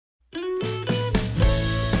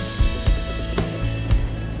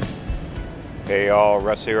Hey all,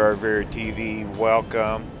 Russ here, RVerTV,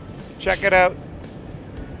 welcome. Check it out.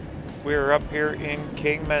 We're up here in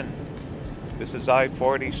Kingman. This is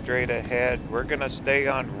I-40 straight ahead. We're gonna stay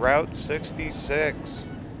on Route 66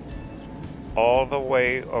 all the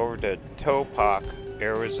way over to Topock,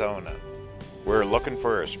 Arizona. We're looking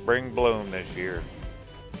for a spring bloom this year.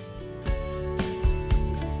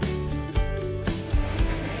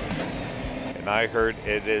 And I heard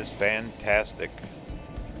it is fantastic.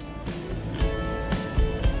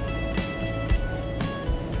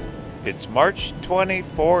 It's March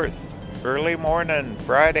 24th, early morning,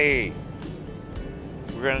 Friday.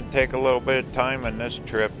 We're going to take a little bit of time on this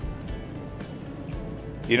trip.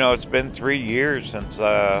 You know, it's been 3 years since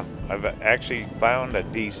I've actually found a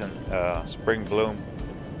decent spring bloom.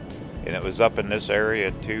 And it was up in this area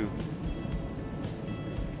too.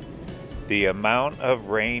 The amount of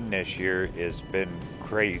rain this year has been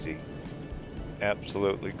crazy.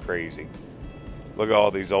 Absolutely crazy. Look at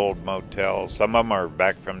all these old motels. Some of them are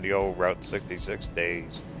back from the old Route 66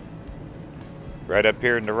 days. Right up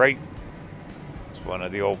here on the right, it's one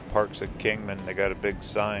of the old parks at Kingman. They got a big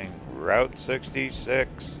sign, Route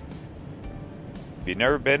 66. If you've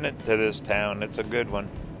never been into this town, it's a good one.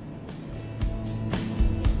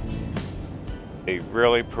 They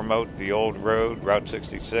really promote the old road, Route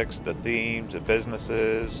 66, the themes, the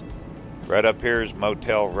businesses. Right up here is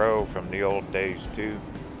Motel Row from the old days too.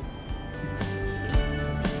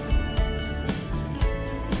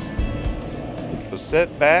 So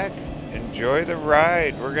sit back, enjoy the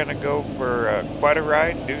ride. We're gonna go for quite a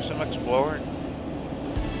ride and do some exploring.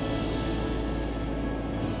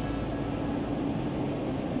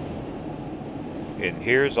 And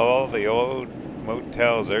here's all the old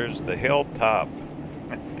motels. There's the Hilltop.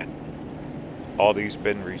 All these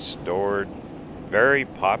been restored. Very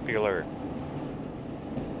popular.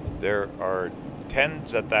 There are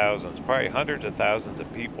tens of thousands, probably hundreds of thousands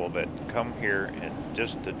of people that come here and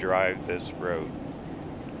just to drive this road.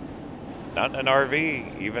 Not in an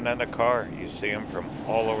RV, even in a car. You see them from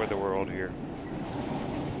all over the world here.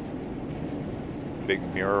 Big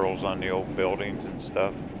murals on the old buildings and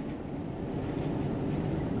stuff.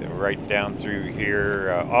 Then right down through here,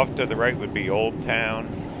 off to the right would be Old Town.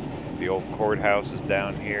 The old courthouse is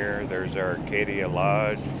down here. There's our Arcadia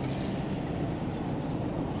Lodge.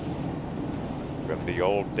 From the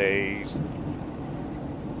old days.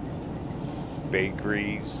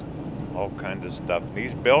 Bakeries. All kinds of stuff.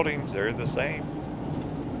 These buildings are the same.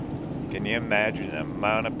 Can you imagine the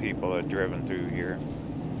amount of people that have driven through here?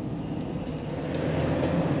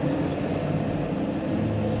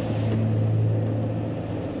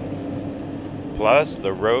 Plus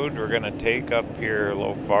the road we're going to take up here a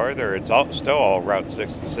little farther, it's still all Route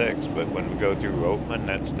 66, but when we go through Oatman,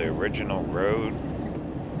 that's the original road.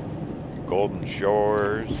 Golden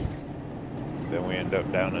Shores. Then we end up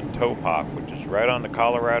down in Topock, which is right on the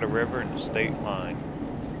Colorado River and the state line.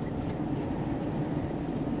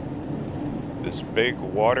 This big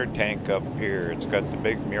water tank up here, it's got the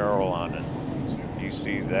big mural on it. You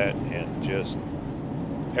see that in just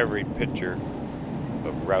every picture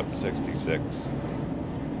of Route 66.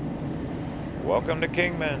 Welcome to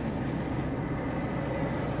Kingman.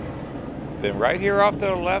 Then right here off to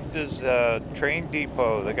the left is train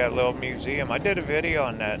depot. They got a little museum. I did a video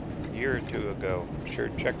on that a year or two ago. I'm sure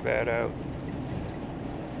check that out.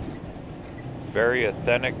 Very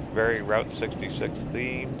authentic, very Route 66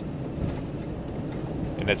 themed.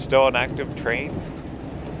 And it's still an active train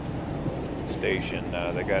station.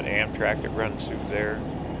 They got Amtrak that runs through there.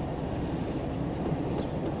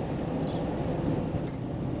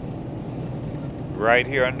 Right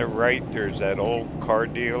here on the right, there's that old car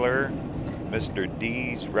dealer, Mr.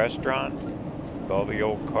 D's restaurant, with all the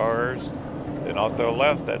old cars. Then off to the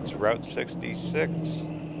left, that's Route 66,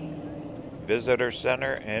 Visitor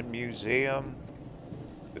Center and Museum.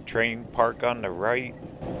 The train park on the right.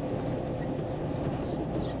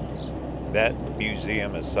 That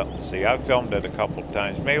museum is something to see. I've filmed it a couple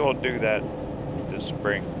times. Maybe we'll do that this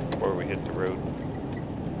spring before we hit the road.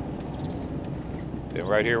 Then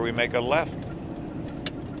right here we make a left.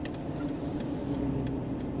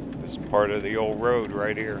 This is part of the old road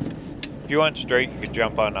right here. If you went straight, you could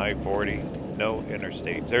jump on I-40. No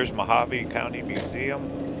interstates. There's Mojave County Museum.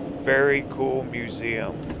 Very cool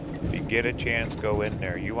museum. If you get a chance, go in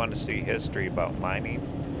there. You want to see history about mining.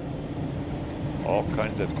 All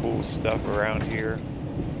kinds of cool stuff around here.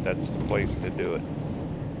 That's the place to do it.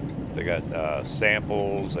 They got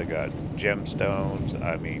samples. They got gemstones.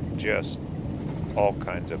 I mean, just all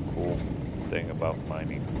kinds of cool thing about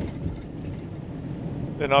mining.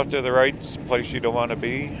 Then off to the right is a place you don't want to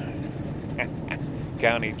be.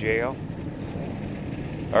 County Jail.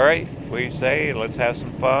 Alright, we say let's have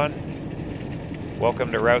some fun.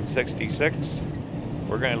 Welcome to Route 66.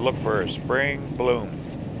 We're going to look for a spring bloom.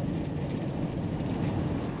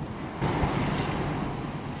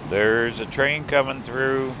 There's a train coming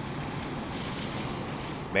through.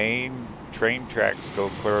 Main train tracks go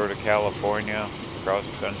clear to California, cross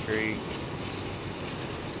country.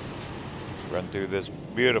 Run through this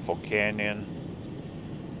beautiful canyon.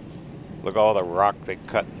 Look at all the rock they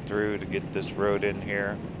cut through to get this road in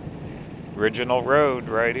here. Original road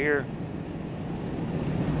right here.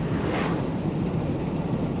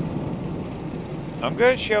 I'm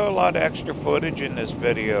going to show a lot of extra footage in this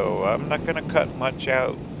video. I'm not going to cut much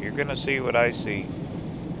out. You're going to see what I see.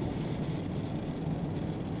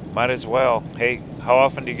 Might as well. Hey, how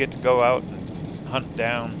often do you get to go out and hunt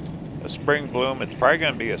down a spring bloom? It's probably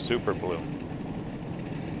going to be a super bloom.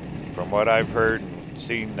 From what I've heard and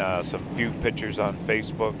seen some few pictures on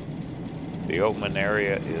Facebook, the Oatman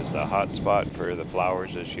area is a hot spot for the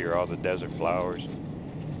flowers this year, all the desert flowers.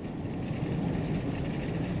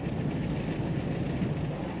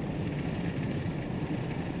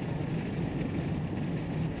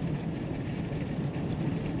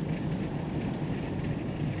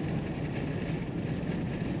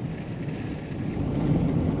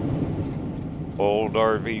 Old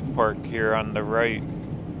RV park here on the right.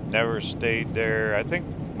 Never stayed there. I think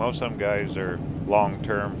most of them guys are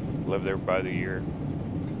long-term, live there by the year.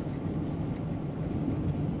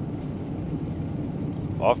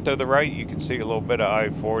 Off to the right, you can see a little bit of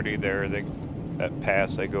I-40 there. That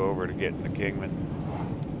pass they go over to get into Kingman.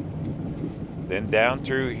 Then down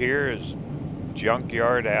through here is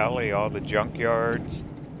Junkyard Alley, all the junkyards.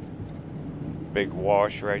 Big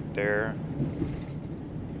wash right there.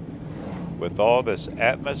 With all this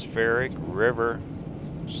atmospheric river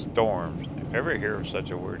storms. Ever hear of such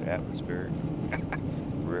a word, atmospheric?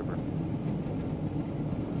 River.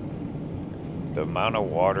 The amount of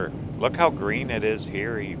water. Look how green it is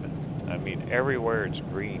here even. I mean, everywhere it's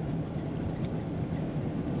green.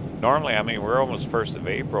 Normally, I mean, we're almost 1st of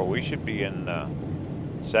April. We should be in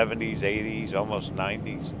 70s, 80s, almost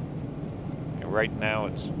 90s. And right now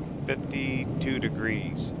it's 52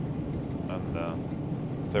 degrees on the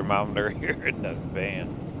thermometer here in the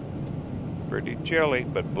van. Pretty chilly,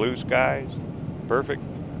 but blue skies, perfect.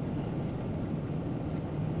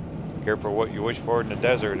 Careful what you wish for in the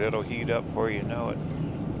desert, it'll heat up before you know it.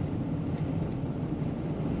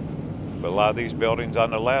 But a lot of these buildings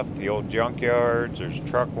on the left, the old junkyards, there's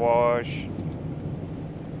truck wash.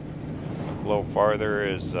 A little farther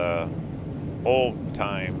is old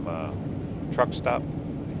time truck stop.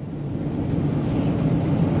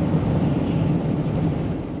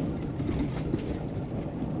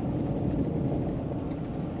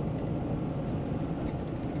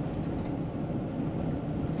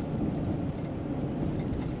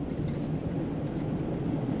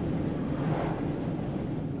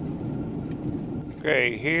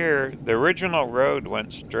 Okay, here, the original road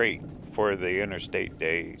went straight for the interstate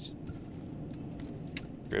days.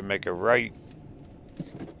 We're going to make a right.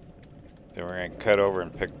 Then we're going to cut over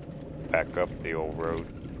and pick back up the old road.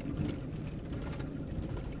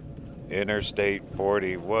 Interstate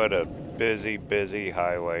 40, what a busy, busy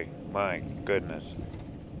highway. My goodness.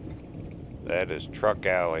 That is Truck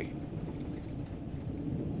Alley.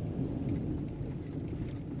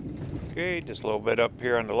 Okay, just a little bit up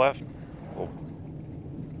here on the left. We'll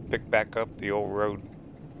pick back up the old road.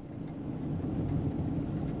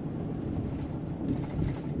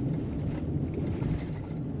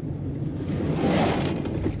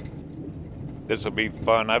 This will be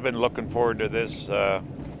fun. I've been looking forward to this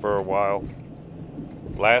for a while.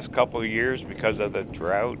 Last couple of years, because of the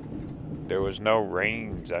drought, there was no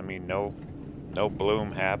rains. I mean, no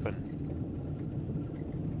bloom happened.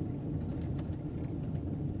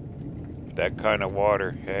 That kind of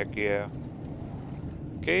water, heck yeah.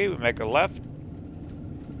 Okay, we make a left.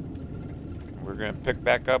 We're going to pick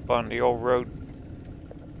back up on the old road.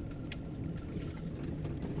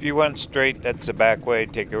 If you went straight, that's the back way.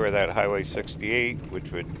 Take you over that Highway 68,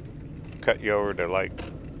 which would cut you over to like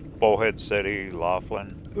Bullhead City,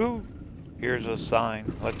 Laughlin. Ooh, here's a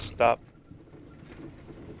sign. Let's stop.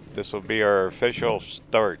 This will be our official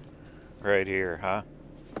start right here, huh?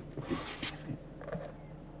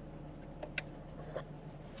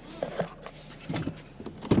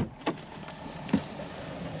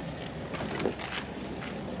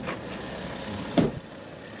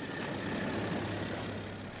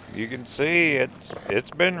 You can see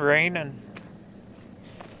it's been raining.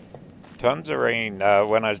 Tons of rain.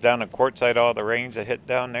 When I was down at Quartzsite, all the rains that hit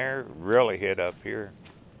down there really hit up here.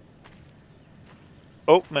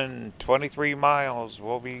 Oatman, 23 miles.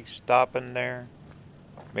 We'll be stopping there.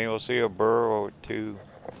 Maybe we'll see a burro or two.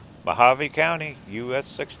 Mojave County, US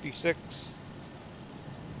 66.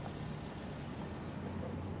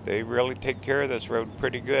 They really take care of this road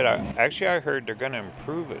pretty good. Actually, I heard they're going to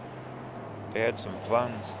improve it. They had some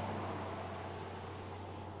funds.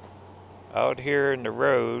 Out here in the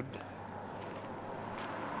road,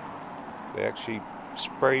 they actually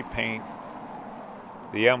spray paint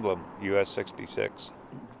the emblem, US 66.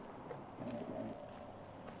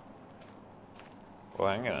 Well,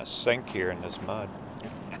 I'm going to sink here in this mud.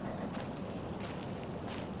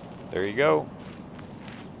 There you go.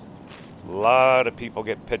 A lot of people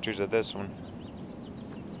get pictures of this one.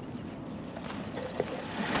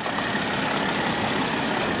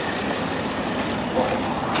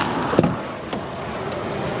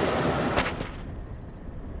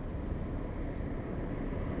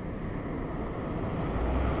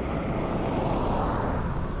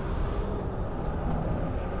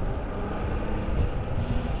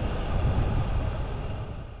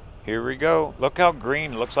 Here we go. Look how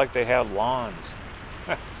green. Looks like they have lawns.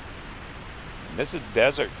 This is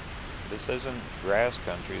desert. This isn't grass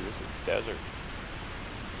country. This is desert.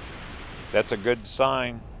 That's a good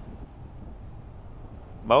sign.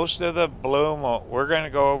 Most of the Bloom, we're going to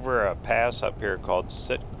go over a pass up here called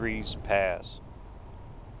Sitegreaves Pass.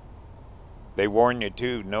 They warn you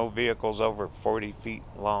too, no vehicles over 40 feet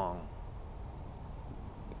long.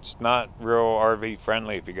 It's not real RV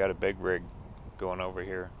friendly if you got a big rig going over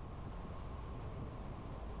here.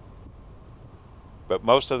 But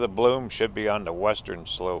most of the Bloom should be on the western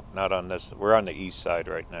slope, not on this. We're on the east side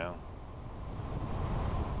right now.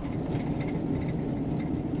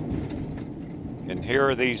 And here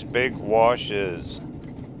are these big washes.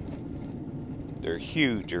 They're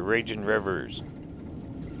huge, they're raging rivers.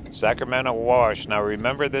 Sacramento Wash. Now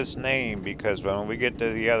remember this name because when we get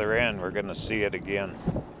to the other end, we're going to see it again.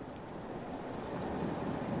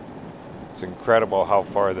 It's incredible how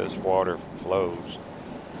far this water flows.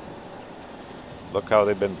 Look how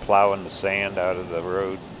they've been plowing the sand out of the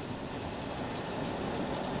road.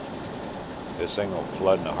 This thing will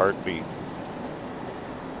flood in a heartbeat.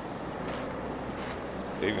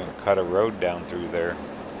 They even cut a road down through there.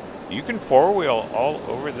 You can four-wheel all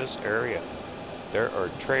over this area. There are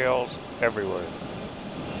trails everywhere.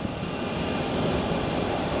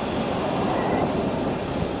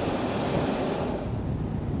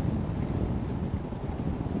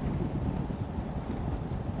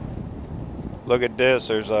 Look at this,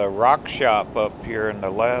 there's a rock shop up here on the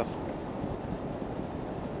left.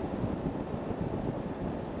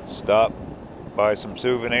 Stop, buy some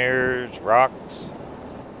souvenirs, rocks.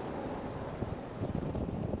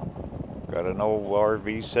 Got an old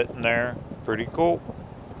RV sitting there, pretty cool.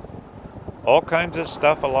 All kinds of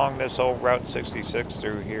stuff along this old Route 66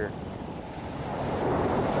 through here.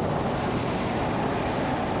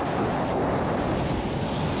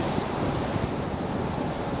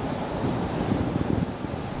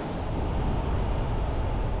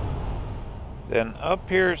 Then up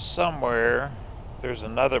here somewhere, there's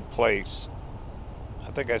another place. I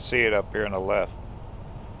think I see it up here on the left.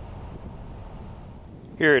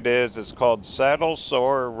 Here it is. It's called Saddle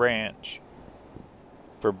Sore Ranch.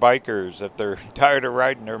 For bikers, if they're tired of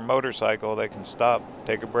riding their motorcycle, they can stop,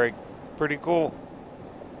 take a break. Pretty cool.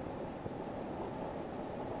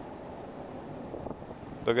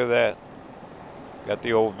 Look at that. Got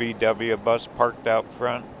the old VW bus parked out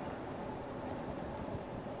front.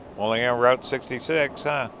 Only on Route 66,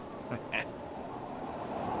 huh?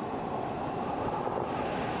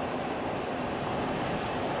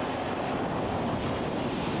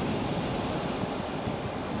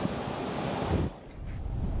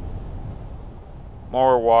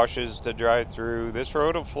 More washes to drive through. This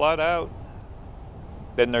road will flood out.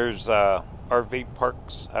 Then there's RV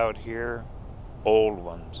parks out here. Old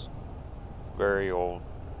ones. Very old.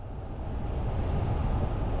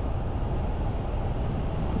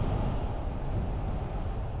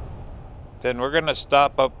 Then we're going to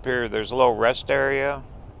stop up here. There's a little rest area.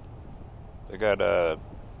 They got a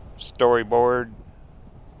storyboard.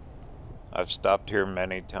 I've stopped here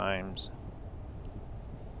many times.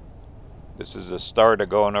 This is the start of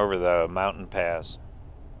going over the mountain pass.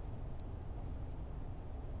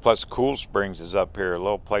 Plus Cool Springs is up here. A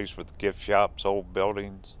little place with gift shops, old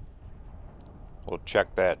buildings. We'll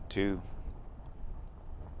check that too.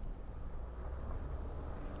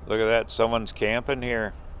 Look at that. Someone's camping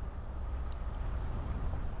here.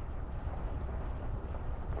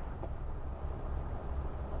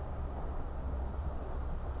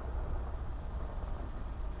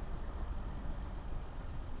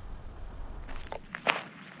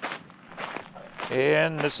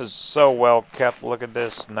 And this is so well kept. Look at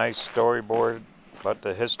this nice storyboard. About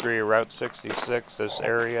the history of Route 66, this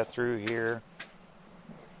area through here.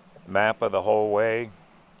 Map of the whole way.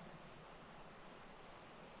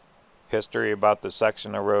 History about the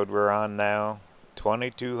section of road we're on now.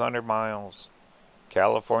 2,200 miles.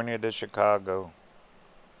 California to Chicago.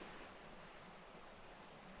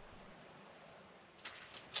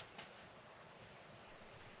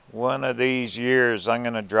 One of these years I'm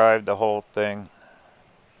going to drive the whole thing.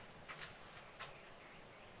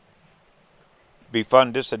 Be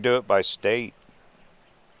fun just to do it by state.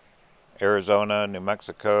 Arizona, New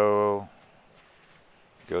Mexico,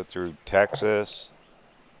 go through Texas.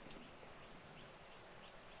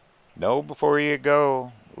 Know before you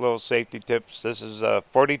go, little safety tips. This is a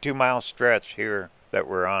 42-mile stretch here that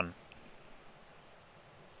we're on.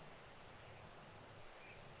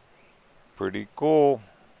 Pretty cool.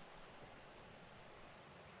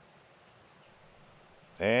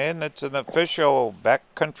 And it's an official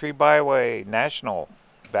backcountry byway, national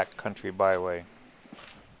backcountry byway.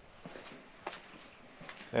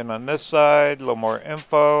 And on this side, a little more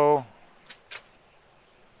info.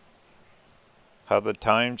 How the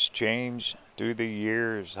times change through the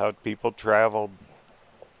years, how people traveled.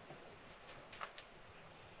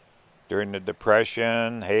 During the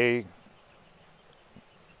Depression, hey,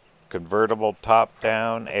 convertible top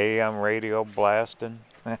down, AM radio blasting.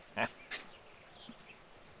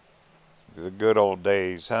 The good old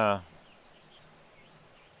days, huh?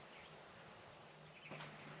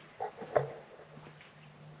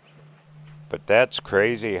 But that's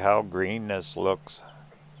crazy how green this looks.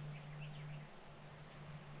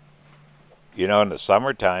 You know, in the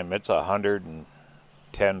summertime, it's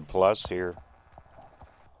 110 plus here.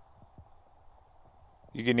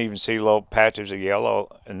 You can even see little patches of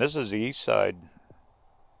yellow, and this is the east side.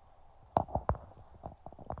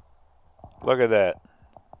 Look at that.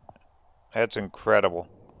 That's incredible.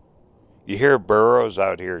 You hear burros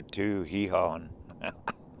out here too, hee-hawing.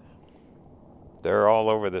 They're all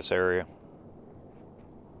over this area.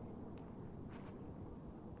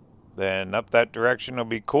 Then up that direction will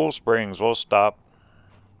be Cool Springs. We'll stop.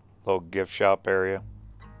 Little gift shop area.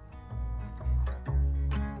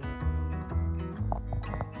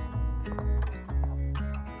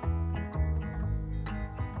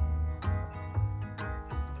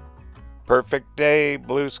 Perfect day,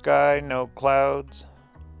 blue sky, no clouds.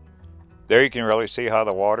 There you can really see how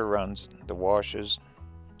the water runs, the washes.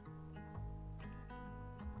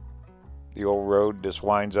 The old road just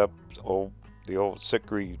winds up, the old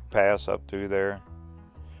Sitegreaves Pass up through there.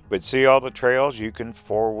 But see all the trails? You can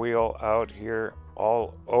four-wheel out here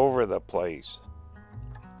all over the place.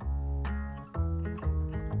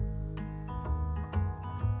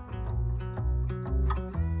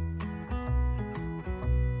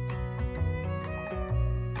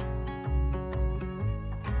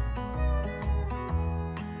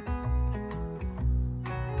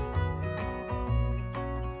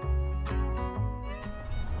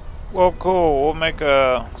 Well, cool. We'll make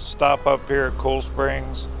a stop up here at Cool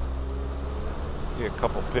Springs. Get a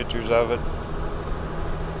couple pictures of it.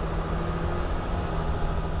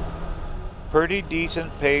 Pretty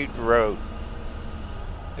decent paved road.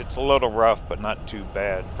 It's a little rough, but not too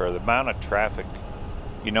bad for the amount of traffic.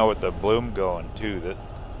 You know, with the Bloom going too, that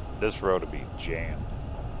this road will be jammed.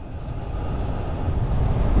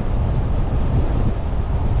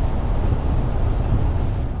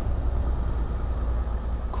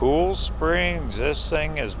 Cool Springs, this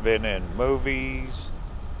thing has been in movies.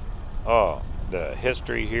 Oh, the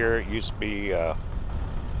history here, it used to be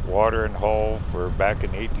watering hole for back in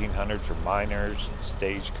the 1800s for miners and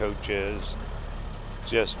stagecoaches.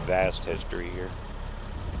 Just vast history here.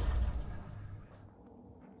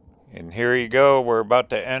 And here you go, we're about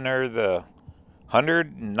to enter the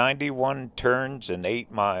 191 turns in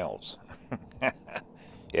 8 miles.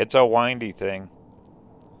 It's a windy thing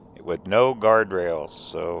with no guardrails,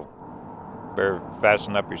 so better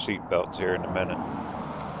fasten up your seat belts here in a minute.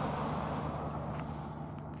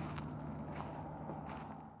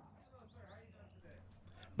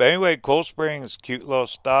 But anyway, Cool Springs, cute little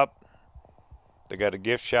stop. They got a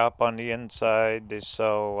gift shop on the inside. They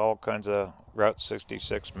sell all kinds of Route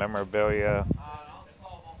 66 memorabilia.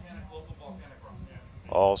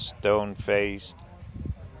 All stone-faced.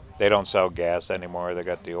 They don't sell gas anymore. They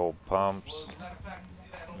got the old pumps.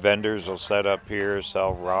 Vendors will set up here,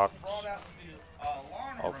 sell rocks,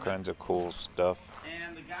 all kinds of cool stuff.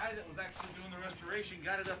 And the guy that was actually doing the restoration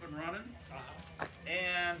got it up and running,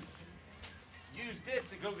 and used it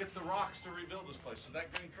to go get the rocks to rebuild this place. So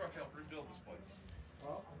that green truck helped rebuild this place.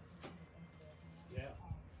 Well, yeah,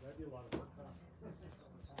 that'd be a lot of work, huh?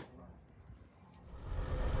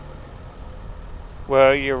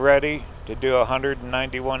 Well, you ready to do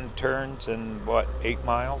 191 turns in, what, 8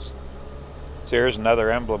 miles? So here's another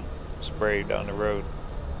emblem sprayed on the road.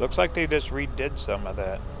 Looks like they just redid some of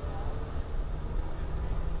that.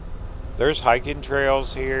 There's hiking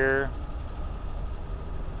trails here.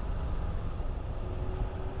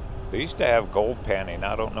 They used to have gold panning.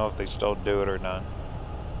 I don't know if they still do it or not.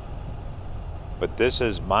 But this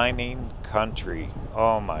is mining country.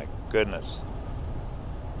 Oh my goodness.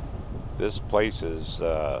 This place has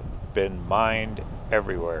been mined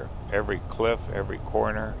everywhere. Every cliff, every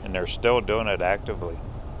corner, and they're still doing it actively.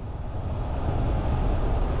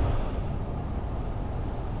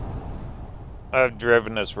 I've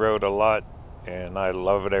driven this road a lot, and I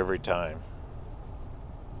love it every time.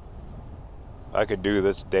 I could do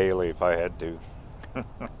this daily if I had to.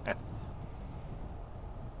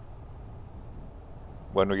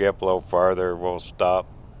 When we get up a little farther, we'll stop.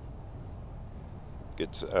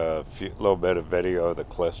 Get a little bit of video of the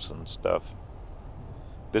cliffs and stuff.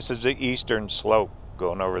 This is the eastern slope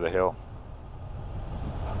going over the hill.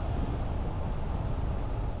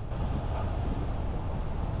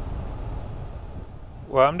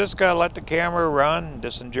 Well, I'm just gonna let the camera run and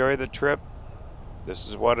just enjoy the trip. This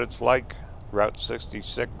is what it's like. Route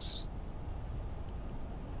 66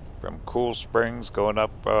 from Cool Springs going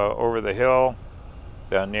up over the hill.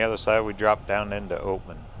 Down the other side we drop down into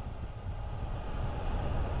Oatman.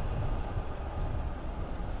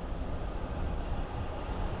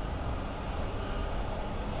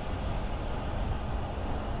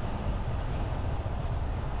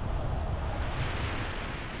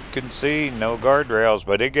 You can see no guardrails,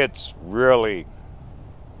 but it gets really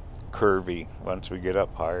curvy once we get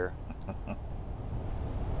up higher.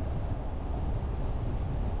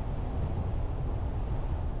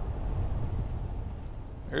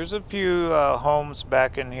 There's a few homes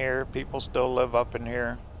back in here. People still live up in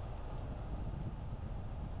here.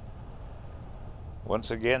 Once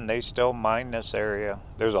again, they still mine this area.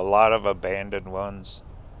 There's a lot of abandoned ones.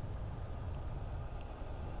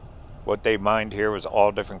 What they mined here was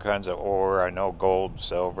all different kinds of ore. I know gold,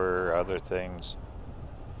 silver, other things.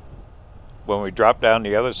 When we drop down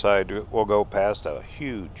the other side, we'll go past a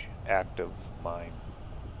huge active mine.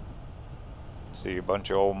 See a bunch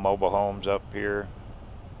of old mobile homes up here.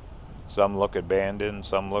 Some look abandoned,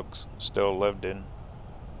 some look still lived in.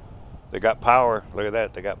 They got power. Look at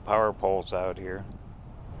that. They got power poles out here.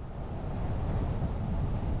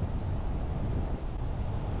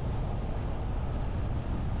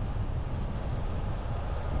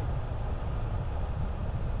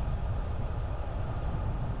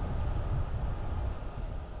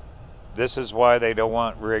 This is why they don't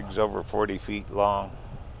want rigs over 40 feet long.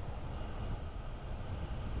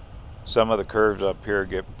 Some of the curves up here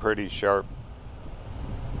get pretty sharp.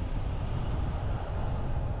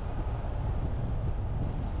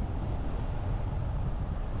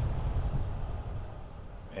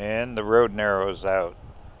 And the road narrows out.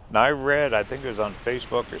 Now I read, I think it was on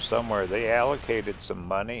Facebook or somewhere, they allocated some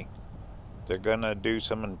money. They're gonna do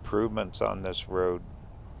some improvements on this road.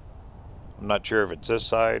 I'm not sure if it's this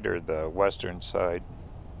side or the western side.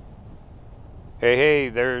 Hey,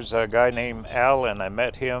 there's a guy named Alan. I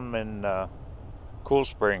met him in Cool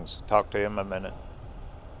Springs. Talked to him a minute.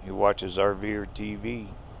 He watches RVerTV.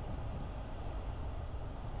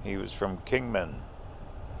 He was from Kingman.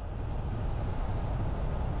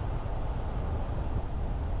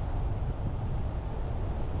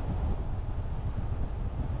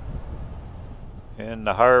 And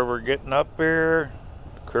the higher we're getting up here,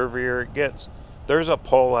 the curvier it gets. There's a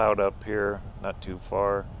pole out up here, not too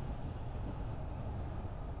far.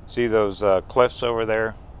 See those cliffs over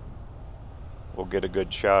there? We'll get a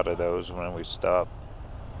good shot of those when we stop.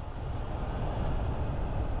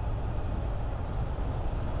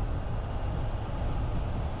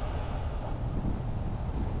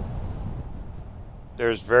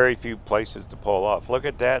 There's very few places to pull off. Look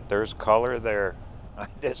at that, there's color there. I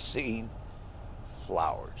just seen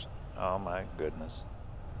flowers. Oh my goodness.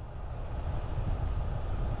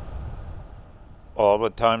 All the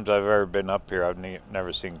times I've ever been up here, I've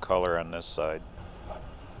never seen color on this side.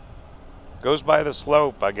 Goes by the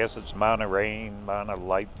slope. I guess it's amount of rain, amount of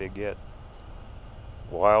light they get.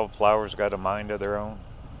 Wildflowers got a mind of their own.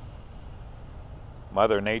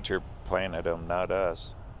 Mother Nature planted them, not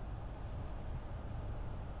us.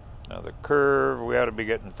 Now the curve, we ought to be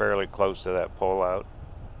getting fairly close to that pole out.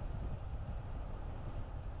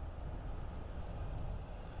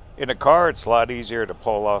 In a car, it's a lot easier to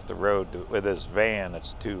pull off the road. With this van,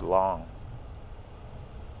 it's too long.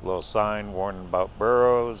 A little sign warning about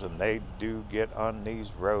Burros, and they do get on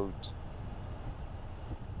these roads.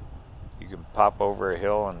 You can pop over a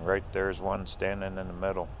hill, and right there's one standing in the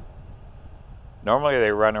middle. Normally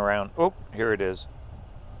they run around. Oh, here it is.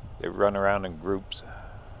 They run around in groups.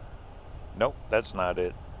 Nope, that's not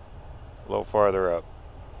it. A little farther up.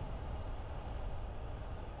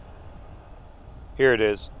 Here it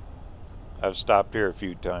is. I've stopped here a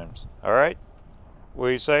few times. All right. What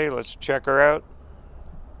do you say? Let's check her out.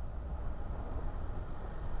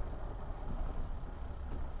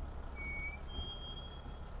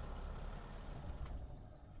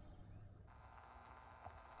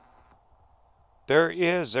 There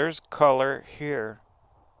is. There's color here.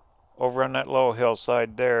 Over on that little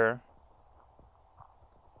hillside there.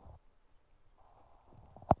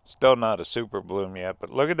 Still not a super bloom yet, but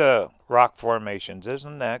look at the rock formations.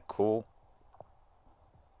 Isn't that cool?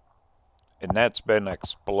 And that's been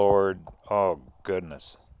explored, oh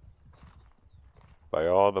goodness, by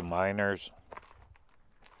all the miners.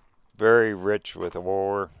 Very rich with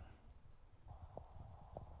ore.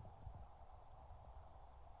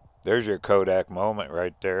 There's your Kodak moment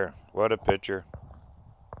right there. What a picture.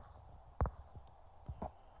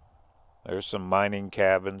 There's some mining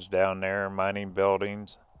cabins down there, mining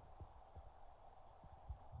buildings.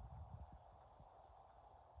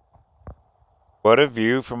 What a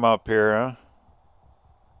view from up here, huh?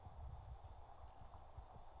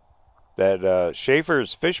 That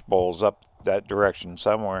Schaefer's Fishbowl's up that direction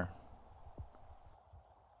somewhere.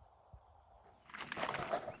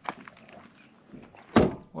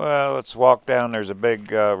 Well, let's walk down. There's a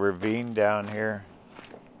big ravine down here.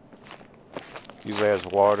 Usually has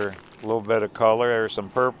water. A little bit of color. There's some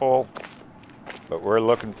purple. But we're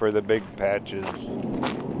looking for the big patches.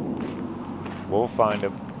 We'll find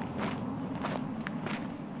them.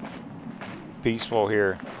 Peaceful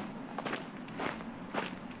here.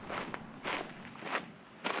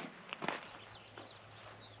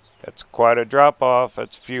 That's quite a drop off.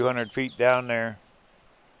 That's a few hundred feet down there.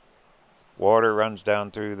 Water runs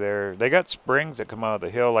down through there. They got springs that come out of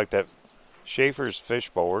the hill like that Schaefer's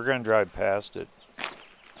Fishbowl. We're going to drive past it.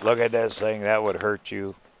 Look at this thing. That would hurt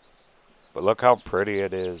you. But look how pretty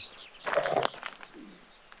it is.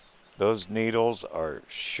 Those needles are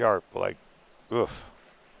sharp, like, oof.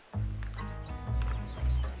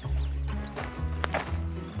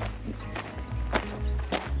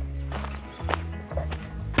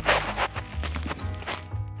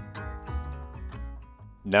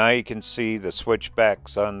 Now you can see the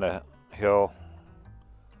switchbacks on the hill.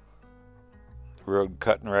 Road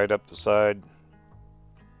cutting right up the side.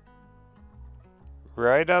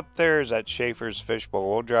 Right up there is that Schaefer's Fishbowl.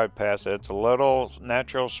 We'll drive past it. It's a little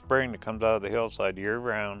natural spring that comes out of the hillside year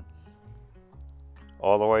round.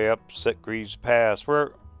 All the way up Sitegreaves Pass.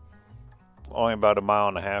 We're only about a mile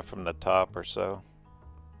and a half from the top or so.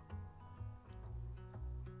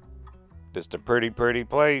 Just a pretty, pretty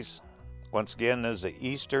place. Once again, this is the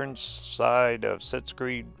eastern side of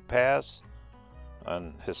Sitegreaves Pass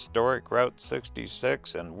on historic Route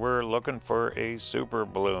 66, and we're looking for a super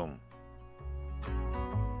bloom.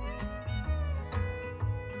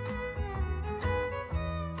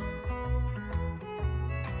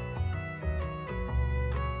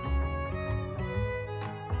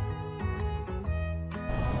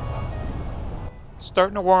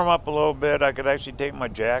 Starting to warm up a little bit. I could actually take my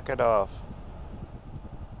jacket off.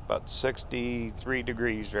 About 63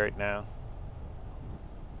 degrees right now.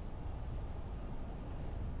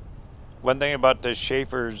 One thing about this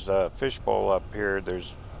Schaefer's Fishbowl up here,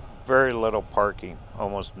 there's very little parking,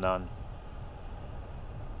 almost none.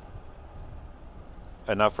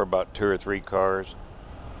 Enough for about 2 or 3 cars.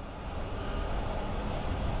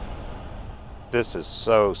 This is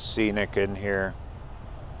so scenic in here.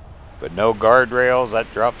 But no guardrails,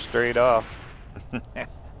 that drops straight off.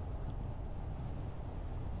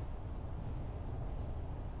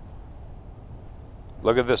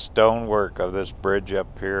 Look at the stonework of this bridge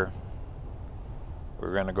up here.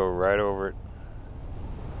 We're going to go right over it.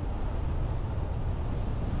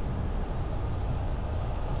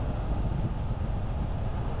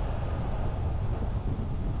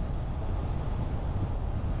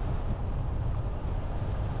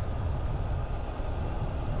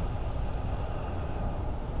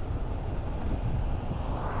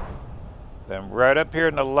 Then right up here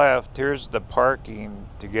on the left, here's the parking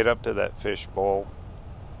to get up to that fishbowl.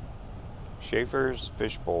 Schaefer's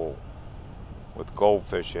Fishbowl with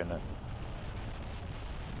goldfish in it.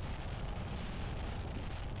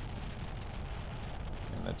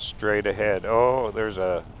 And it's straight ahead. Oh, there's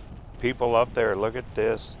people up there. Look at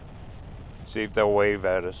this. See if they'll wave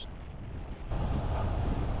at us.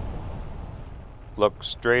 Look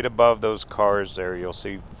straight above those cars there. You'll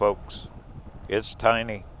see folks. It's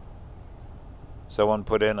tiny. Someone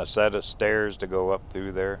put in a set of stairs to go up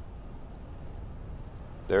through there.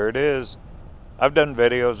 There it is. I've done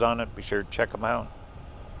videos on it. Be sure to check them out.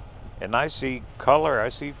 And I see color. I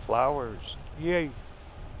see flowers. Yay.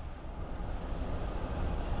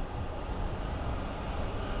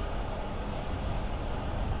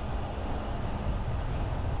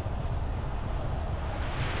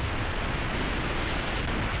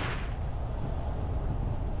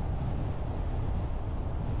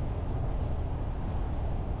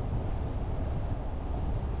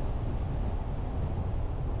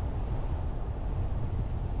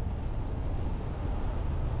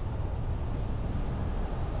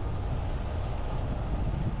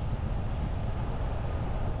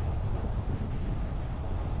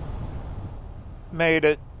 Made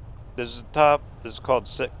it. This is the top. This is called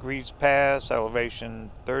Sitegreaves Pass,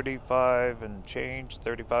 elevation 35 and change,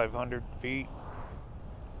 3,500 feet.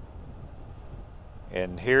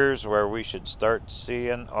 And here's where we should start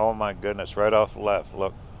seeing, oh my goodness, right off the left,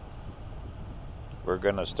 look. We're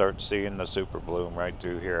gonna start seeing the super bloom right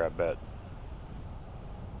through here, I bet.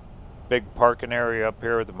 Big parking area up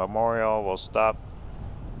here with the memorial. We'll stop,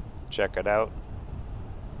 check it out.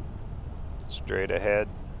 Straight ahead.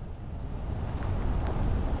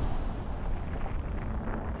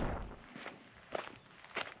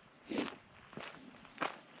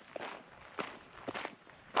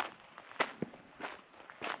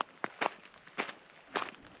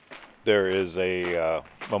 There is a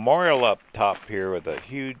memorial up top here with a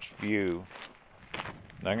huge view.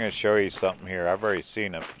 And I'm going to show you something here. I've already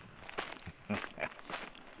seen it.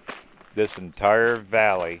 This entire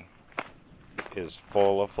valley is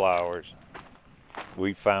full of flowers.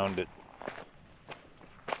 We found it.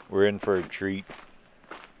 We're in for a treat.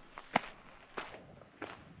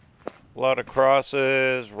 A lot of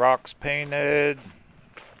crosses, rocks painted,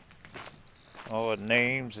 all the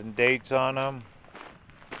names and dates on them.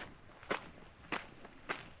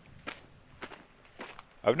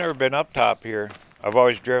 I've never been up top here. I've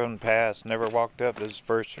always driven past, never walked up. This is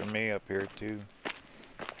first for me up here too.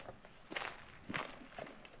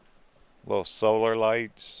 Little solar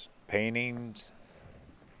lights, paintings.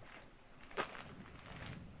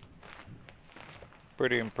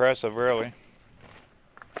 Pretty impressive, really.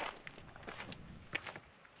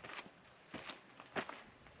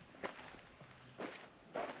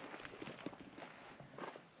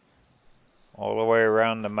 All the way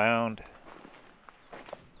around the mound.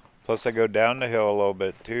 Plus I go down the hill a little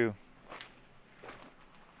bit too.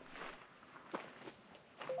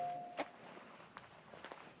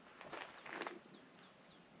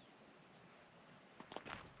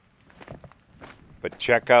 But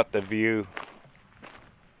check out the view.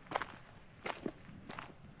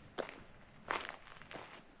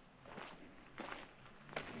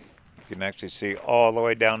 You can actually see all the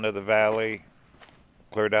way down to the valley,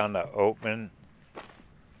 clear down to Oatman.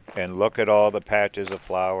 And look at all the patches of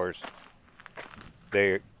flowers.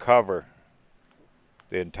 They cover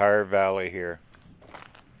the entire valley here.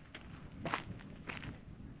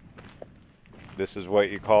 This is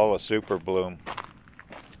what you call a super bloom.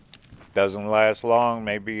 Doesn't last long,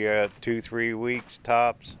 maybe 2-3 weeks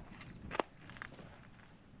tops.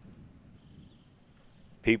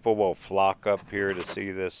 People will flock up here to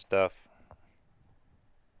see this stuff.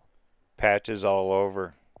 Patches all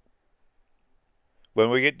over. When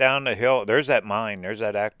we get down the hill, there's that mine. There's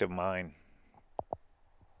that active mine.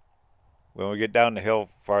 When we get down the hill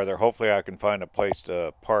farther, hopefully I can find a place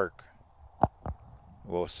to park.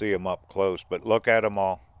 We'll see them up close. But look at them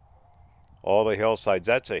all. All the hillsides.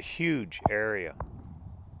 That's a huge area.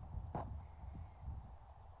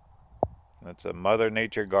 That's a Mother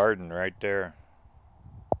Nature garden right there.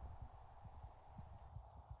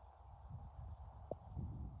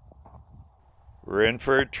 We're in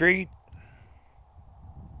for a treat.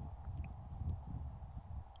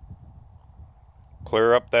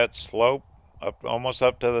 Clear up that slope, up almost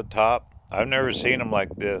up to the top. I've never seen them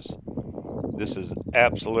like this. This is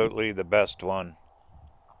absolutely the best one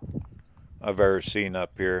I've ever seen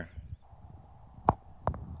up here.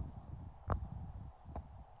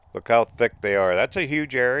 Look how thick they are. That's a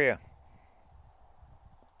huge area.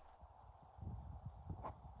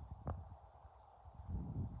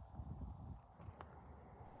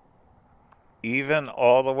 Even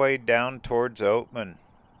all the way down towards Oatman.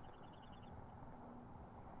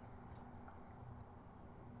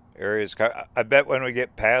 Areas, I bet when we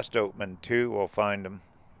get past Oatman too, we'll find them.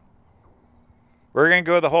 We're going to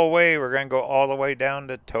go the whole way. We're going to go all the way down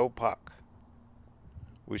to Topock.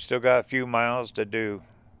 We still got a few miles to do.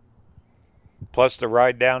 Plus the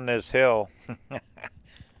ride down this hill.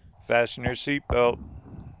 Fasten your seatbelt.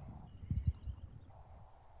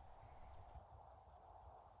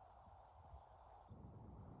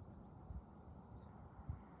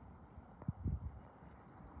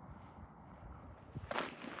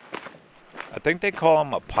 think they call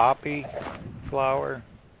them a poppy flower,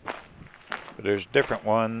 but there's different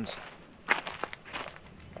ones.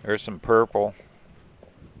 There's some purple.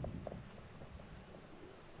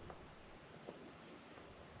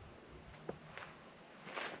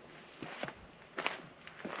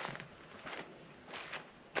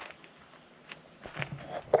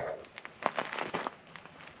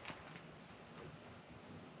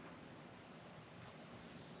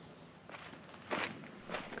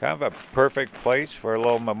 Kind of a perfect place for a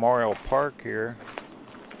little memorial park here.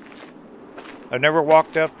 I've never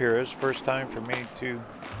walked up here. It's the first time for me too.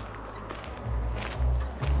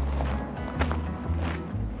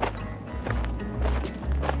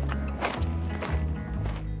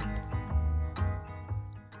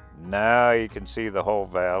 Now you can see the whole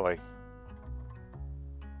valley.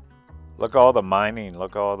 Look at all the mining.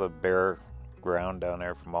 Look at all the bare ground down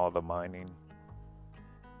there from all the mining.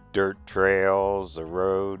 Dirt trails, the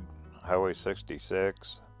road, Highway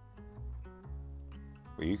 66.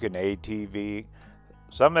 Well, you can ATV.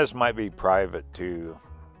 Some of this might be private too.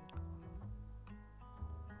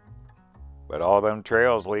 But all them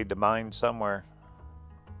trails lead to mines somewhere.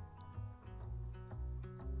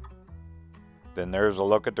 Then there's a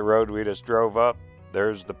look at the road we just drove up.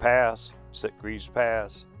 There's the pass, Sitegreaves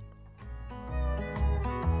Pass.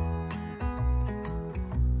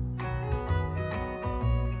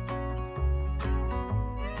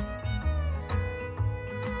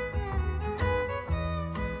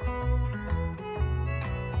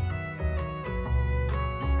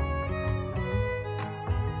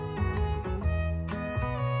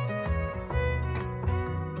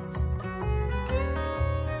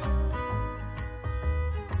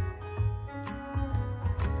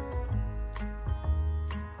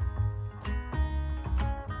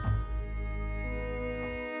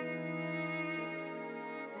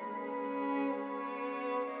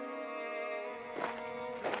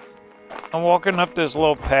 I'm walking up this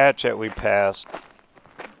little patch that we passed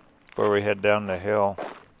before we head down the hill.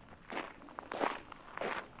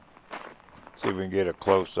 See if we can get a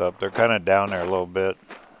close up. They're kind of down there a little bit.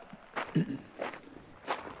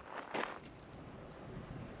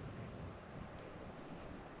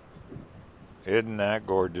 Isn't that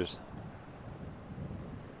gorgeous?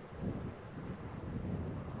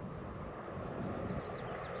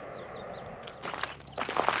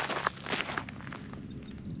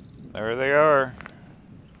 There they are.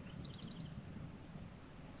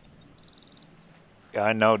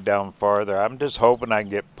 I know down farther. I'm just hoping I can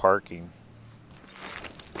get parking.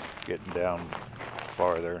 Getting down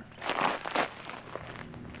farther.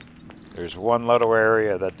 There's one little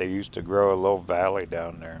area that they used to grow a little valley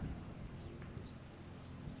down there.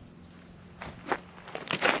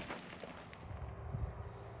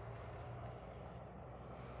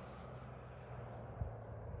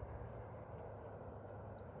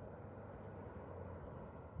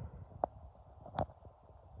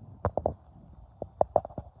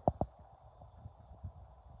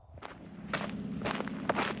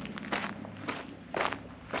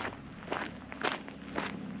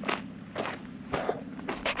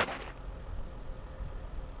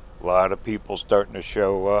 A lot of people starting to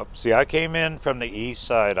show up. See, I came in from the east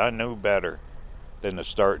side. I knew better than to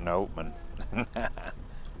start in Oatman.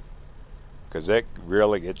 Because it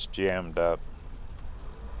really gets jammed up.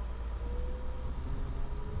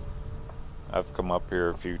 I've come up here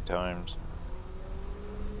a few times.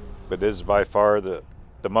 But this is by far the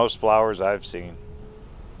most flowers I've seen.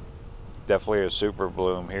 Definitely a super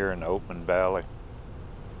bloom here in the Oatman Valley.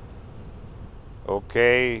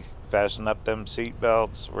 Okay, fasten up them seat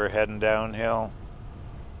belts. We're heading downhill.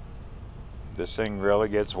 This thing really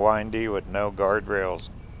gets windy with no guardrails.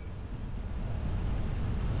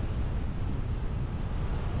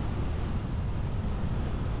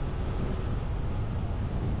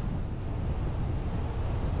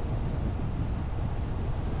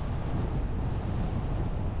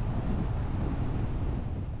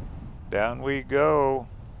 Down we go.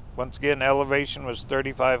 Once again, elevation was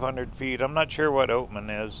 3,500 feet. I'm not sure what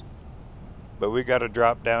Oatman is, but we got to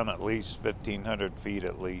drop down at least 1,500 feet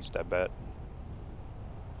at least, I bet.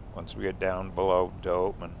 Once we get down below to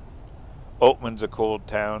Oatman. Oatman's a cool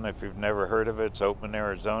town. If you've never heard of it, it's Oatman,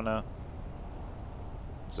 Arizona.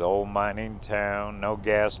 It's an old mining town, no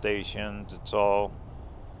gas stations. It's all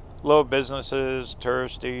little businesses,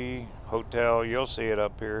 touristy, hotel. You'll see it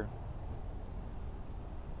up here.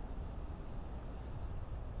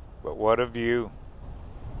 But what a view.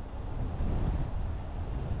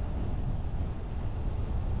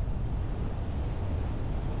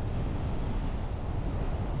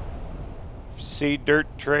 See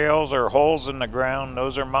dirt trails or holes in the ground,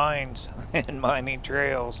 those are mines and mining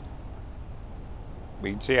trails. We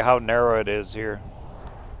can see how narrow it is here.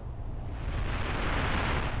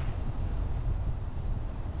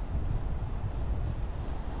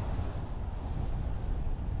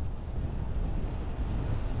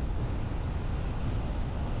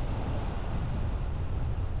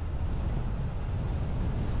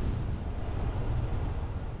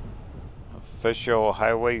 Official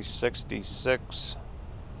Highway 66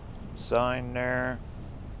 sign there.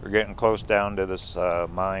 We're getting close down to this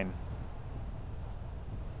mine.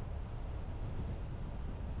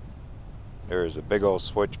 There's a big old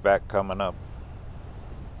switchback coming up.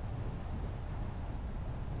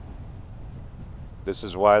 This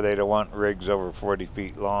is why they don't want rigs over 40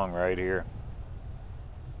 feet long right here.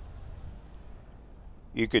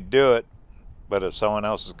 You could do it, but if someone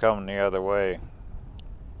else is coming the other way.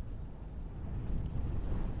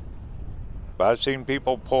 But I've seen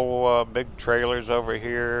people pull big trailers over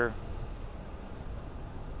here.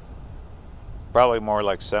 Probably more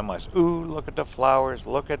like semis. Ooh, look at the flowers.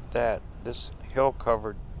 Look at that. This hill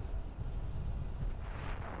covered.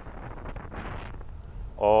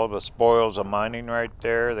 All the spoils of mining right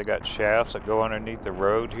there. They got shafts that go underneath the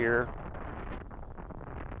road here.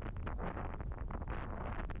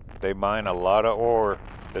 They mine a lot of ore.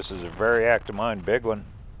 This is a very active mine, big one.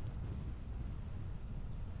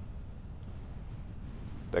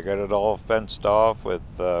 They got it all fenced off with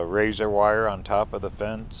razor wire on top of the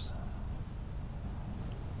fence.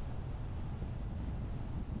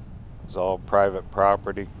 It's all private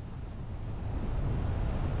property.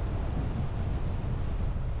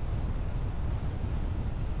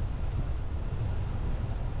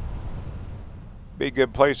 Be a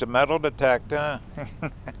good place of metal detect, huh?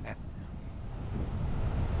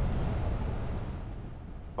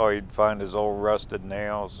 Oh, you'd find his old rusted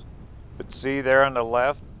nails. But see there on the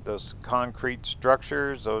left, those concrete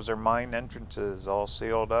structures, those are mine entrances, all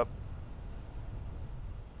sealed up.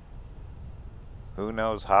 Who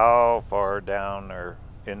knows how far down or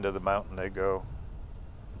into the mountain they go.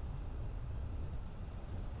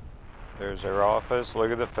 There's their office.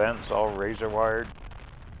 Look at the fence, all razor wired.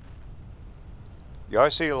 You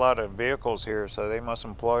always see a lot of vehicles here, so they must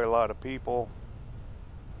employ a lot of people.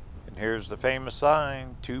 And here's the famous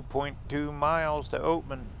sign, 2.2 miles to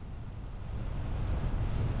Oatman.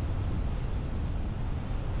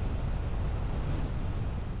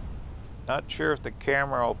 Not sure if the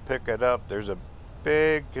camera will pick it up. There's a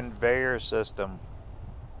big conveyor system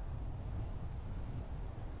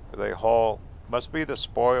where they haul, must be the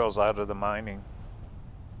spoils out of the mining.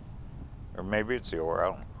 Or maybe it's the ore. I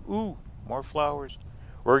don't know. Ooh, more flowers.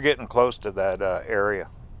 We're getting close to that area.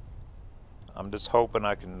 I'm just hoping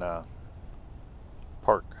I can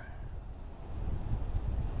park.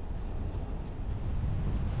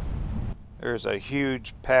 There's a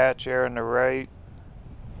huge patch there on the right.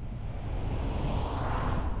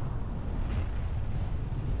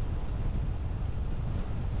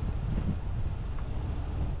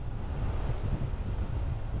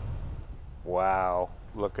 Wow,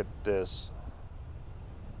 look at this.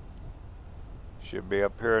 Should be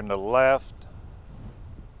up here on the left.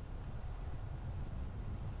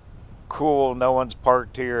 Cool, no one's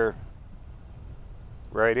parked here.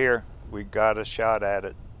 Right here, we got a shot at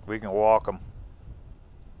it. We can walk them.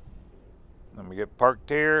 Let me get parked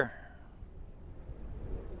here.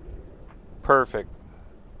 Perfect.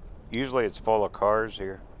 Usually it's full of cars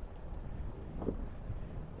here.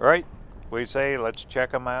 Right, we say let's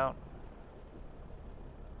check them out.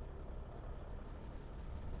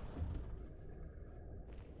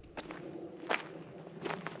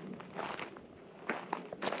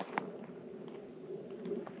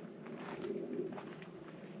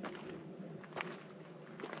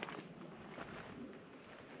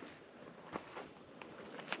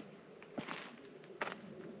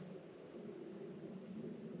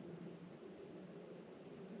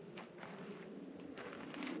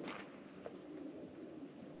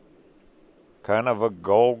 Kind of a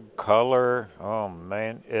gold color. Oh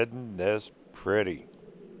man, isn't this pretty?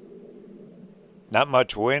 Not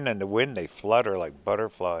much wind, and the wind they flutter like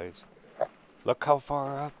butterflies. Look how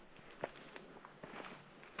far up.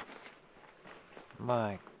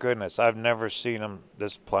 My goodness, I've never seen them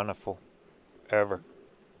this plentiful, ever.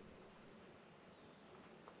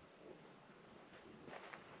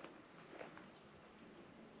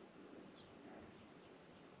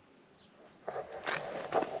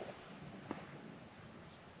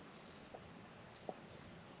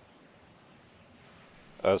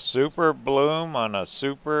 A super bloom on a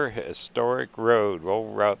super historic road,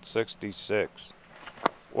 old Route 66.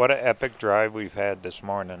 What an epic drive we've had this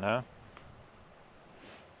morning, huh?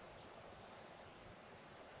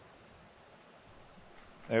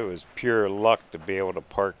 It was pure luck to be able to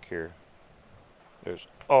park here. There's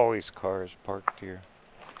always cars parked here.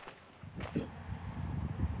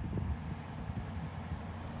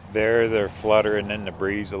 They're fluttering in the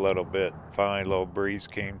breeze a little bit. Finally, a little breeze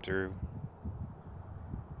came through.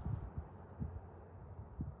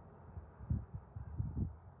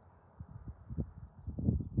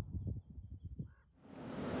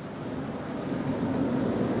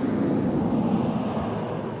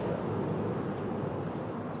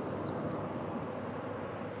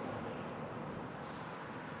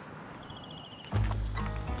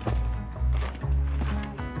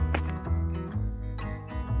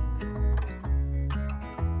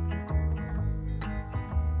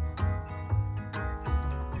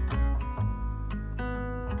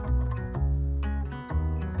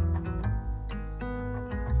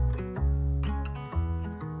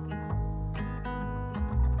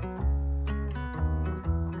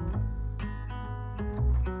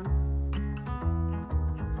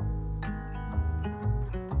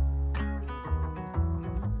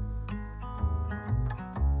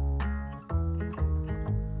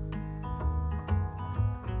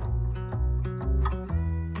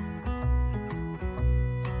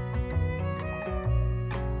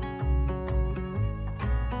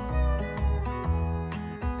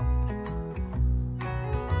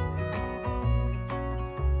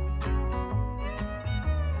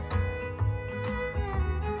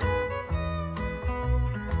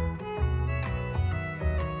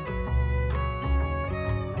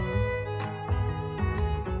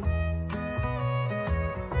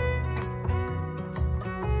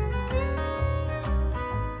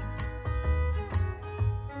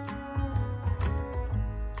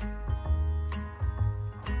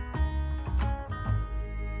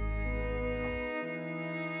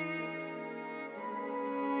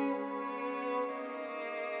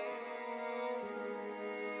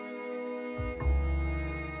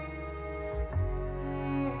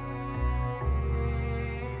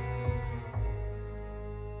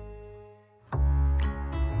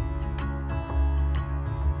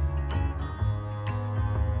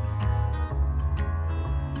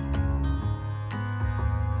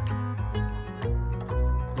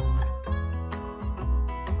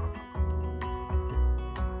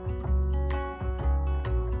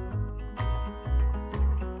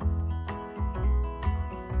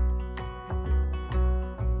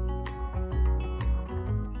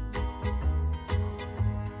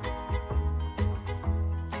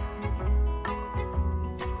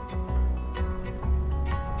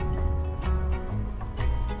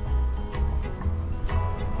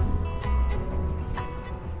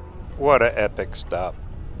 What an epic stop.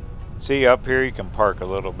 See, up here you can park a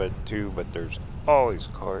little bit too, but there's always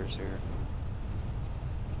cars here.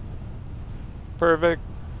 Perfect.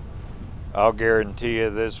 I'll guarantee you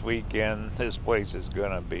this weekend, this place is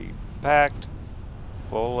gonna be packed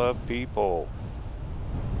full of people.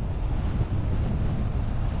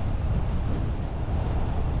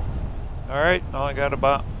 Alright, only got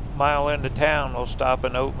about a mile into town. We'll stop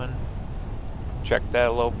in Oatman. Check that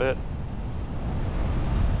a little bit.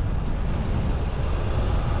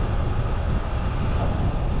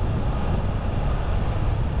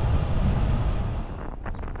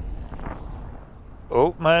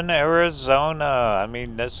 Oatman, Arizona. I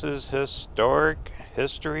mean, this is historic,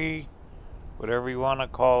 history, whatever you want to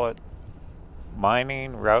call it.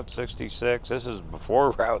 Mining, Route 66. This is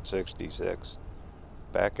before Route 66.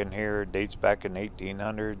 Back in here, dates back in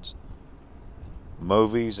 1800s.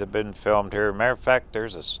 Movies have been filmed here. Matter of fact,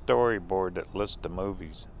 there's a storyboard that lists the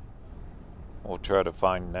movies. We'll try to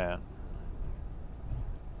find that.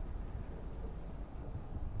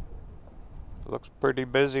 Looks pretty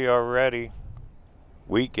busy already.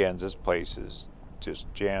 Weekends, this place is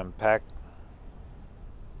just jam-packed.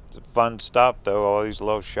 It's a fun stop though. All these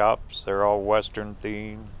little shops, they're all Western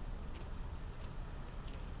themed.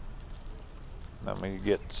 Let me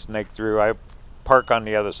snake through. I park on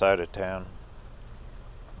the other side of town.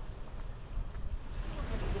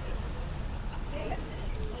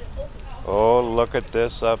 Oh, look at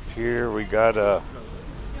this up here. We got a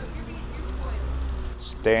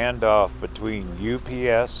standoff between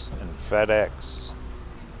UPS and FedEx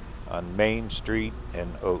on Main Street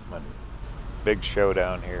in Oatman. Big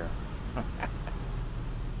showdown here.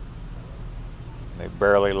 They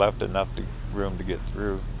barely left enough room to get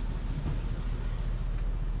through.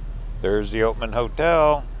 There's the Oatman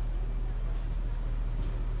Hotel.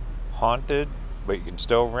 Haunted, but you can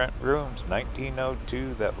still rent rooms.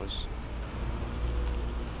 1902 that was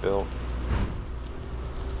built.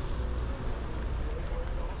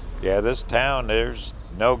 Yeah, this town, there's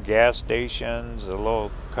no gas stations, a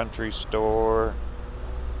little country store,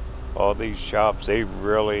 All these shops, they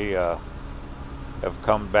really have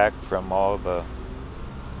come back from all the,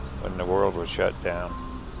 when the world was shut down.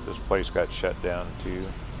 This place got shut down too.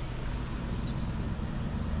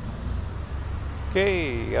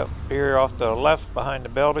 Okay, up here off to the left behind the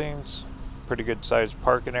buildings, pretty good sized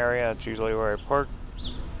parking area. That's usually where I park.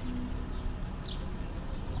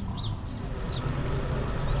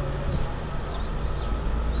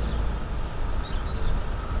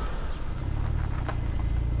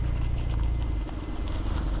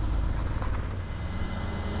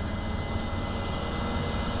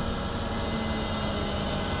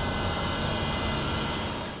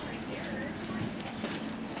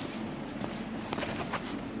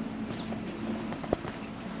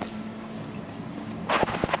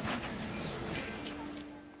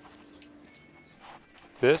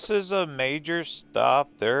 This is a major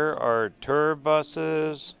stop. There are tour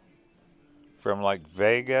buses from like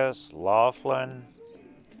Vegas, Laughlin,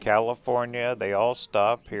 California. They all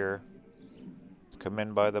stop here. Come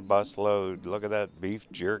in by the bus load. Look at that beef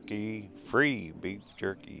jerky, free beef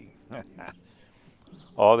jerky.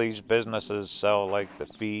 All these businesses sell like the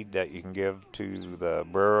feed that you can give to the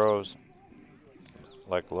burros,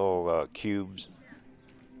 like little cubes,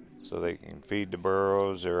 so they can feed the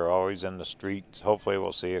burros. They're always in the streets. Hopefully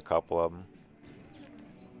we'll see a couple of them.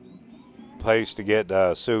 Place to get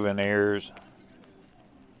souvenirs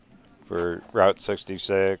for Route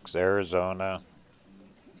 66, Arizona.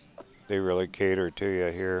 They really cater to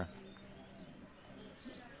you here.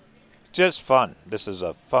 Just fun. This is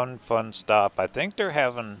a fun stop. I think they're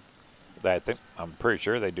having, I'm pretty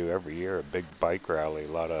sure they do every year, a big bike rally.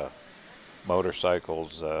 A lot of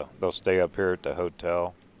motorcycles. They'll stay up here at the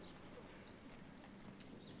hotel.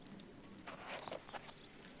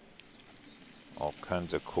 All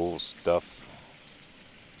kinds of cool stuff.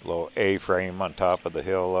 Little A-frame on top of the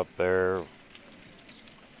hill up there.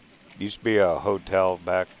 Used to be a hotel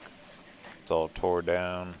back. It's all tore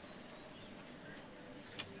down.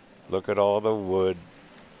 Look at all the wood.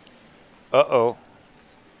 Uh-oh.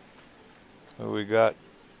 What we got?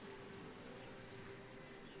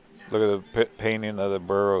 Look at the painting of the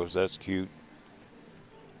burros. That's cute.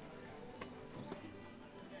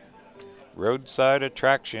 Roadside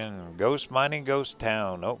attraction. Ghost mining ghost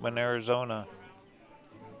town. Oatman, Arizona.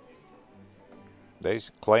 They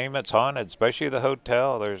claim it's haunted, especially the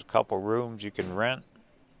hotel. There's a couple rooms you can rent.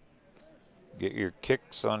 Get your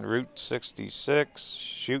kicks on Route 66.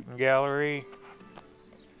 Shooting gallery.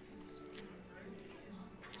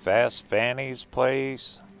 Fast Fanny's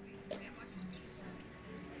place.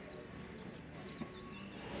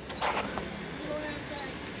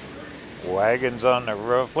 Wagons on the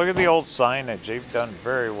roof. Look at the old signage. They've done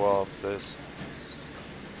very well with this.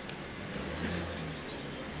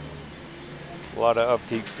 A lot of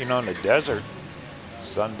upkeep. You know, in the desert, the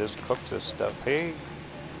sun just cooks this stuff. Hey,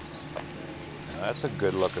 that's a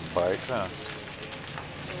good looking bike, huh?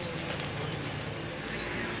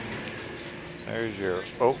 There's your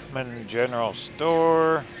Oatman General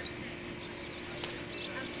Store.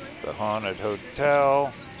 The Haunted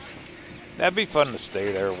Hotel. That'd be fun to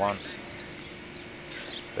stay there once.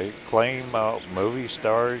 They claim movie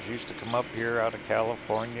stars used to come up here out of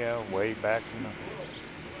California way back in the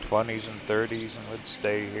 20s and 30s and would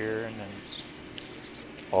stay here, and then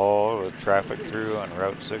all the traffic through on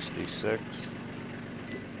Route 66.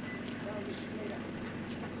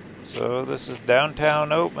 So this is downtown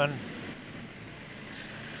Oatman.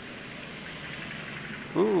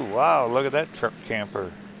 Ooh, wow, look at that truck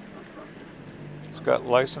camper. It's got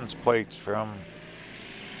license plates from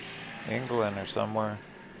England or somewhere.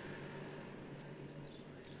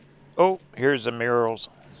 Oh, here's the murals.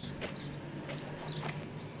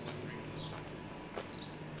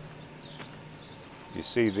 You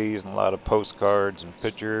see these in a lot of postcards and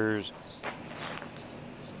pictures.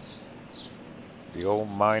 The old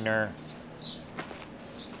miner.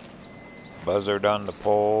 Buzzard on the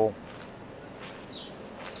pole.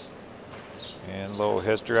 And a little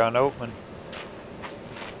history on Oatman.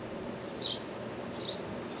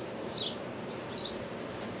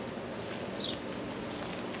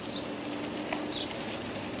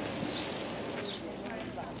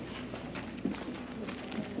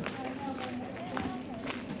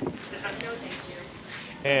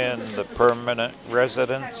 And the permanent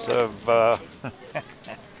residents of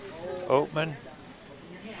Oatman.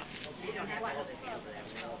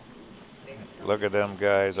 Look at them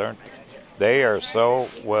guys, aren't they? Are so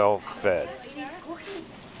well fed.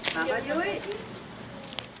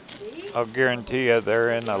 I'll guarantee you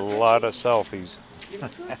they're in a lot of selfies.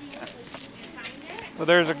 Well,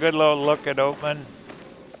 there's a good little look at Oatman.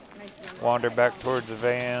 Wander back towards the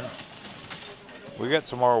van. We got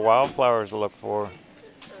some more wildflowers to look for.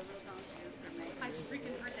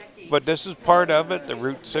 But this is part of it, the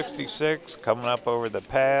Route 66, coming up over the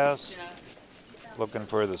pass, looking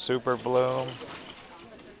for the super bloom.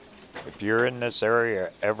 If you're in this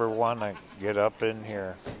area, ever want to get up in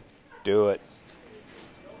here, do it.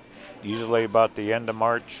 Usually about the end of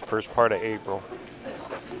March, first part of April.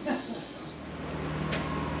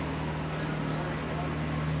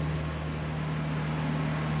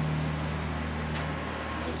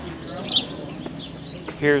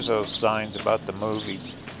 Here's those signs about the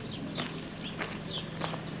movies.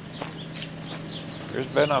 There's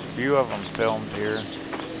been a few of them filmed here.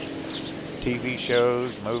 TV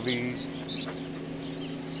shows, movies.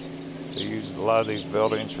 They use a lot of these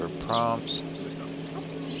buildings for prompts.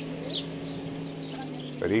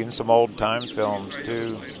 But even some old time films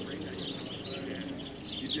too.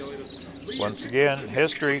 Once again,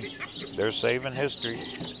 history. They're saving history.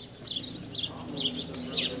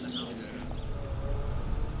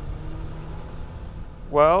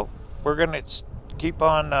 Well, we're going to keep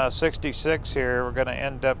on 66 here. We're going to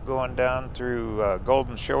end up going down through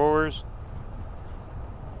Golden Shores.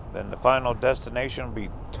 Then the final destination will be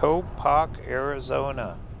Topock,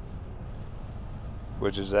 Arizona,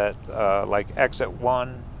 which is at like exit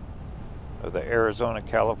 1 of the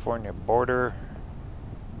Arizona-California border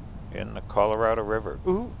in the Colorado River.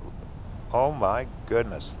 Ooh, oh my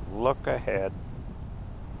goodness, look ahead.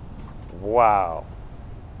 Wow.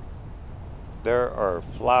 There are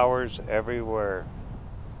flowers everywhere.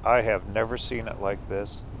 I have never seen it like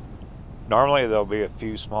this. Normally there'll be a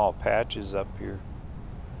few small patches up here.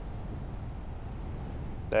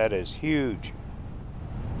 That is huge.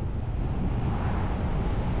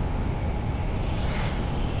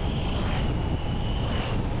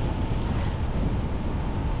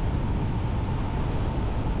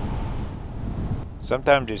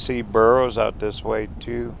 Sometimes you see Burros out this way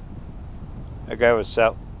too. That guy was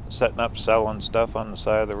setting up selling stuff on the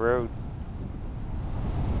side of the road.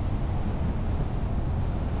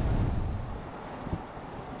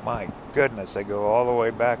 My goodness, they go all the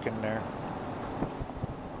way back in there.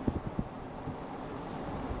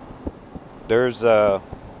 There's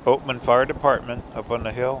Oatman Fire Department up on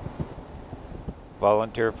the hill.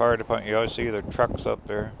 Volunteer fire department. You always see their trucks up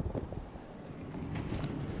there.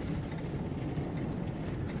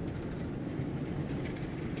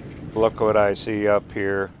 Look what I see up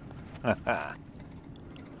here.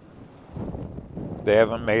 They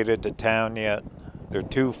haven't made it to town yet. They're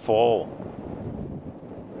too full.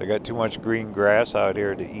 They got too much green grass out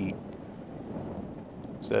here to eat.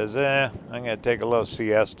 Says, I'm gonna take a little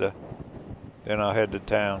siesta. Then I'll head to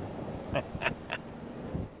town.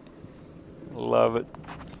 Love it.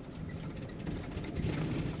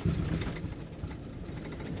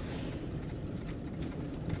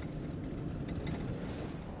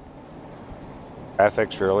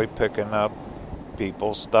 Traffic's really picking up.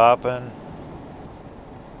 People stopping.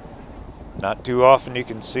 Not too often you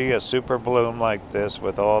can see a super bloom like this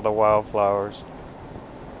with all the wildflowers.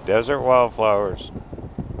 Desert wildflowers.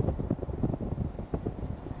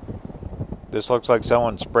 This looks like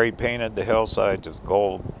someone spray painted the hillsides with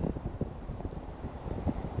gold.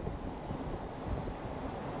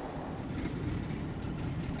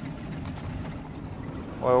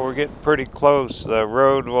 Well, we're getting pretty close. The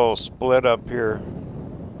road will split up here.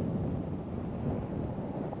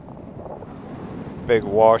 Big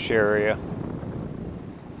wash area.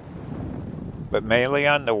 But mainly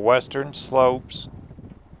on the western slopes.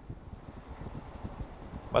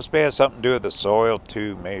 Must be have something to do with the soil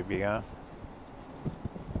too, maybe, huh?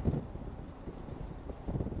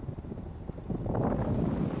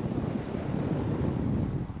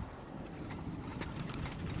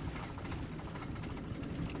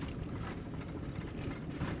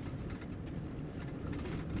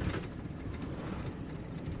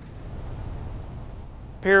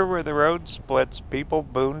 Here where the road splits, people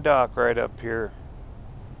boondock right up here.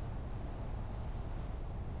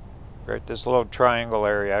 Right, this little triangle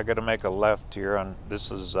area. I got to make a left here on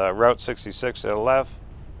this is Route 66 to the left.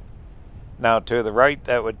 Now to the right,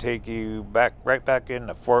 that would take you back right back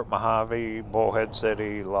into Fort Mojave, Bullhead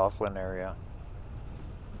City, Laughlin area,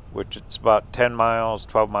 which it's about 10 miles,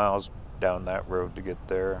 12 miles down that road to get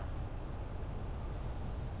there.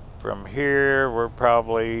 From here, we're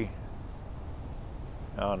probably,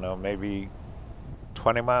 I don't know, maybe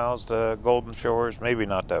 20 miles to Golden Shores, maybe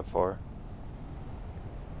not that far.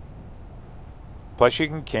 Plus you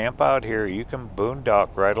can camp out here, you can boondock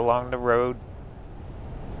right along the road.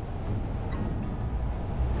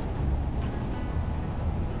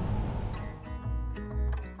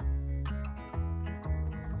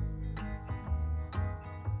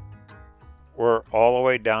 We're all the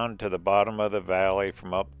way down to the bottom of the valley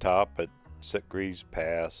from up top at Sitegreaves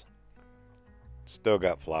Pass. Still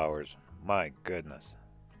got flowers. My goodness.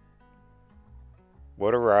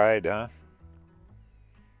 What a ride, huh?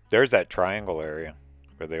 There's that triangle area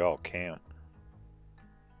where they all camp.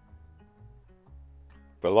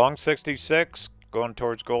 But along 66, going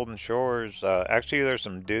towards Golden Shores, actually there's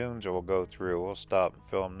some dunes that we'll go through. We'll stop and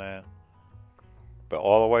film that. But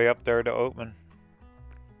all the way up there to Oatman.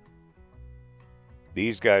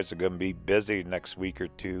 These guys are going to be busy next week or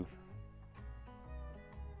two.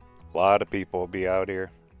 A lot of people will be out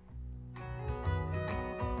here.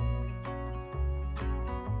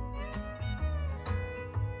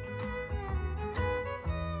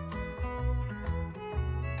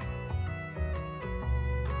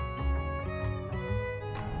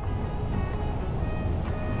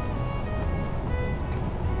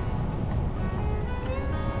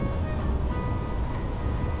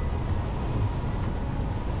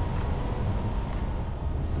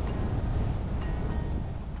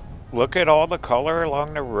 Look at all the color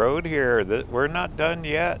along the road here. We're not done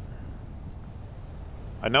yet.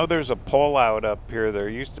 I know there's a pull-out up here. There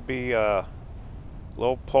used to be a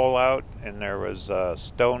little pull-out, and there was a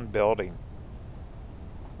stone building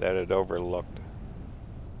that it overlooked.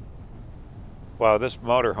 Wow, this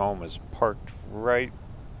motorhome is parked right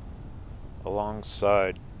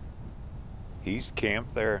alongside. He's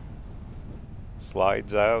camped there.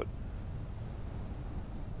 Slides out.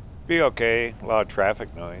 Be okay. A lot of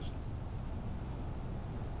traffic noise.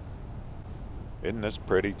 Isn't this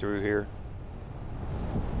pretty through here?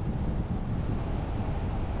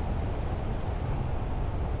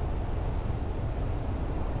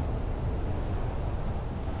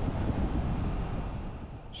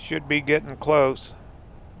 Should be getting close.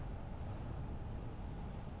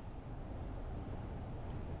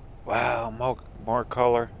 Wow, more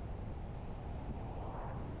color.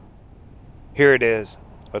 Here it is.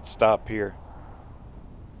 Let's stop here.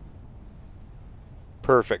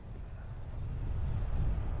 Perfect.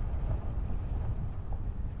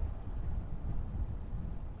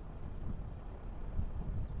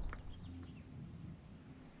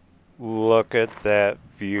 Look at that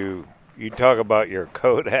view. You talk about your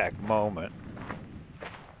Kodak moment.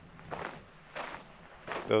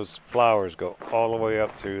 Those flowers go all the way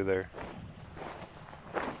up through there.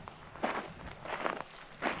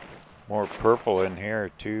 More purple in here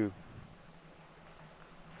too.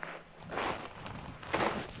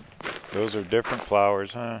 Those are different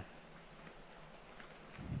flowers, huh?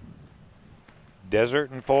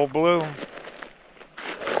 Desert in full bloom.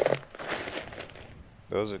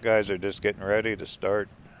 Those guys are just getting ready to start.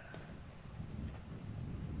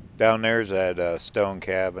 Down there's that stone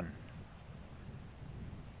cabin.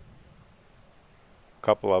 A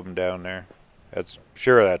couple of them down there.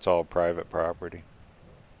 Sure that's all private property.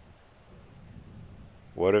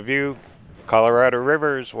 What a view. Colorado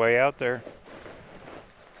River is way out there.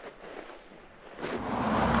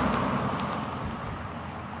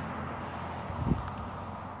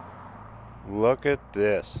 Look at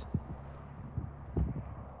this.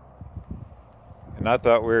 And I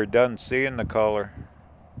thought we were done seeing the color.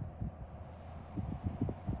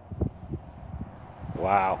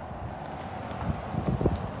 Wow.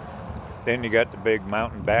 Then you got the big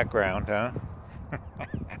mountain background, huh?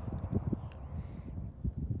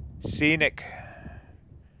 Scenic.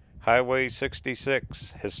 Highway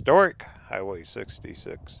 66. Historic Highway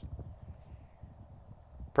 66.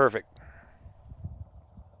 Perfect.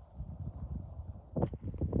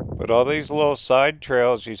 But all these little side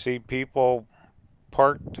trails, you see people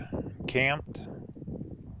parked, camped.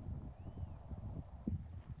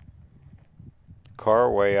 Car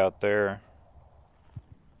way out there.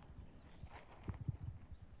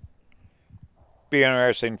 Be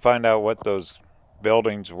interesting to find out what those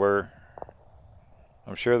buildings were.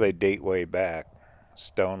 I'm sure they date way back.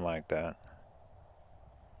 Stone like that.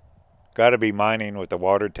 Got to be mining with the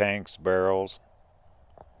water tanks, barrels.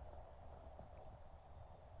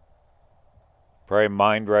 Probably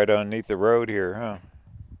mined right underneath the road here, huh?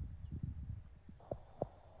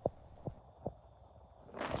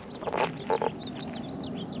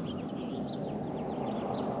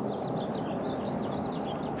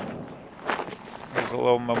 There's a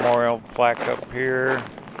little memorial plaque up here.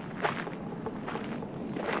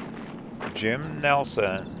 Jim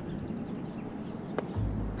Nelson.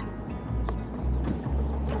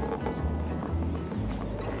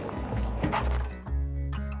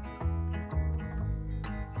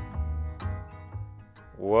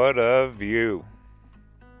 What a view.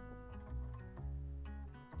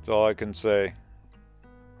 That's all I can say.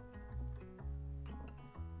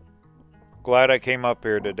 Glad I came up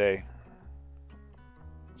here today.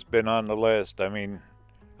 been on the list. I mean,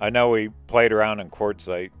 I know we played around in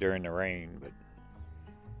quartzite during the rain, but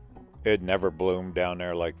it never bloomed down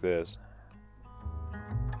there like this.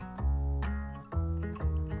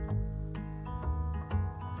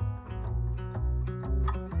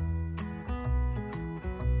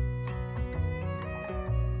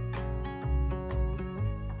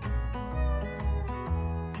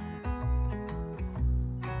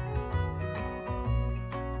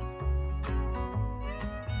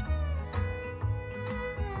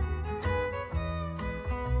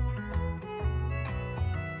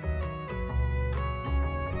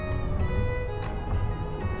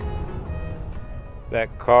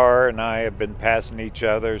 That car and I have been passing each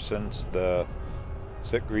other since the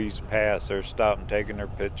Sitegreaves Pass. They're stopping, taking their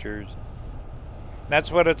pictures. That's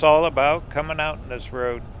what it's all about, coming out in this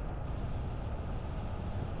road.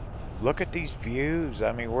 Look at these views.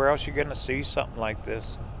 I mean, where else are you going to see something like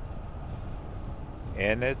this?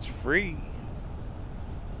 And it's free.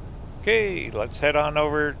 Okay, let's head on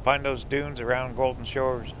over, find those dunes around Golden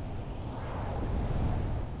Shores.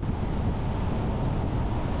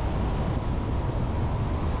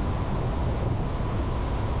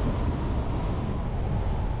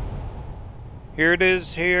 Here it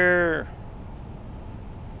is here.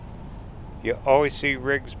 You always see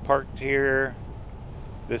rigs parked here.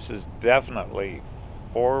 This is definitely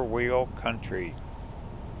four-wheel country.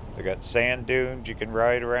 They got sand dunes you can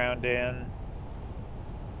ride around in,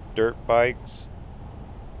 dirt bikes.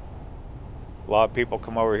 A lot of people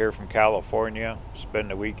come over here from California, spend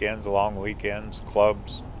the weekends, long weekends,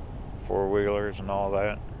 clubs, four-wheelers and all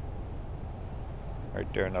that.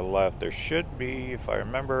 Right there on the left, there should be, if I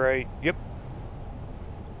remember right, yep.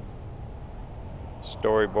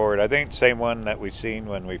 Storyboard. I think it's the same one that we seen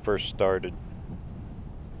when we first started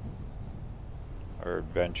our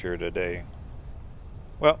adventure today.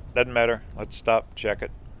 Well, doesn't matter. Let's stop, check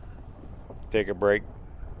it, take a break.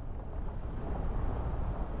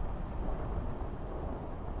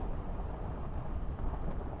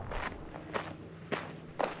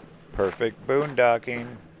 Perfect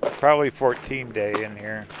boondocking. Probably 14-day in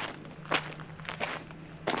here.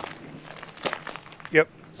 Yep,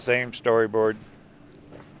 same storyboard.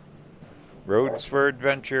 Roads for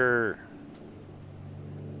adventure.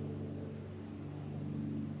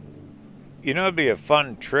 You know, it'd be a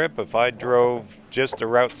fun trip if I drove just the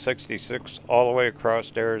Route 66 all the way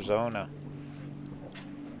across Arizona.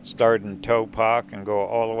 Start in Topock and go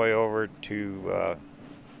all the way over to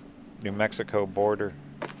New Mexico border.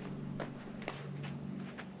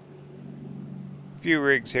 Few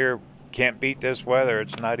rigs here. Can't beat this weather.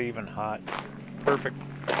 It's not even hot. Perfect.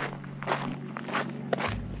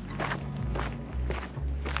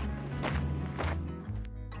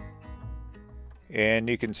 And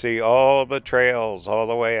you can see all the trails all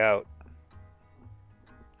the way out.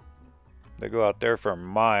 They go out there for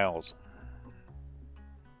miles.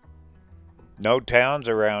 No towns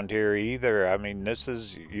around here either. I mean, this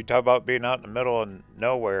is, you talk about being out in the middle of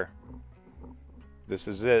nowhere. This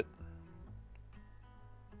is it.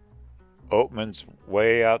 Oatman's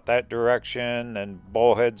way out that direction, and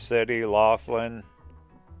Bullhead City, Laughlin,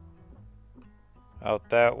 out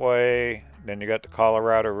that way. Then you got the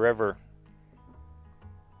Colorado River.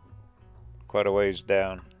 Quite a ways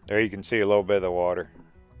down. There you can see a little bit of the water.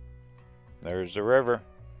 There's the river.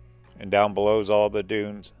 And down below is all the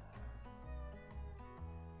dunes.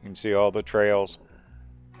 You can see all the trails.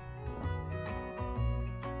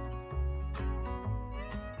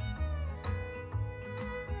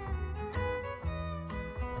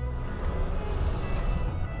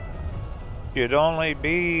 You'd only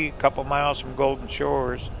be a couple miles from Golden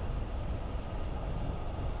Shores.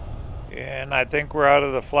 And I think we're out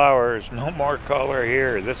of the flowers. No more color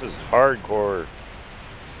here. This is hardcore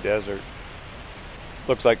desert.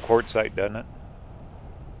 Looks like quartzite, doesn't it?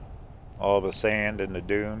 All the sand and the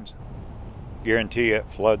dunes. Guarantee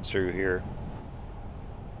it floods through here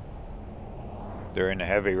during the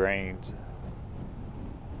heavy rains.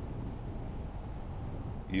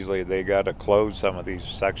 Usually they got to close some of these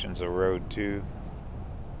sections of road too.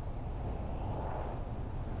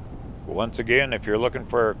 Once again, if you're looking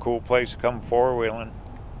for a cool place to come four-wheeling,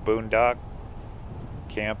 boondock,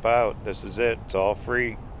 camp out, this is it. It's all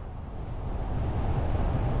free.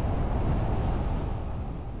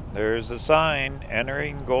 There's a sign,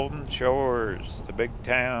 entering Golden Shores, the big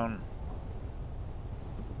town.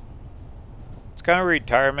 It's kind of a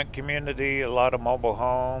retirement community, a lot of mobile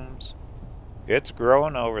homes. It's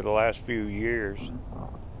grown over the last few years.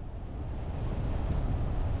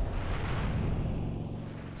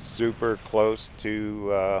 Super close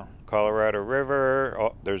to Colorado River.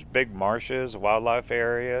 Oh, there's big marshes, wildlife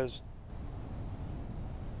areas.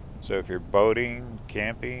 So if you're boating,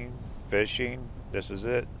 camping, fishing, this is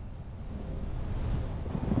it.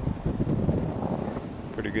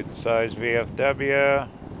 Pretty good size VFW.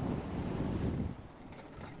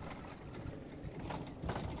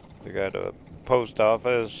 They got a post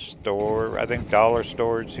office, store, I think dollar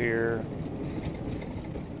stores here.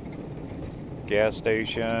 Gas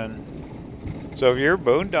station. So if you're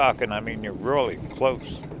boondocking, I mean, you're really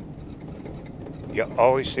close. You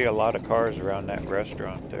always see a lot of cars around that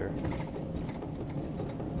restaurant there.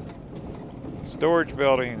 Storage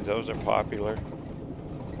buildings, those are popular.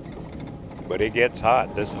 But it gets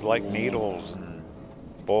hot. This is like Needles and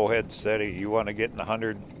Bullhead City. You want to get in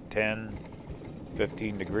 110,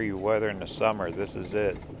 15 degree weather in the summer, this is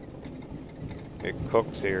it. It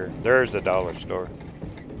cooks here. There's a dollar store.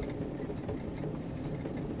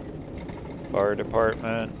 Fire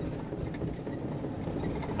department.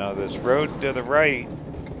 Now this road to the right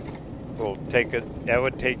will take it. That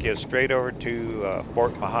would take you straight over to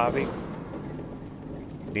Fort Mojave,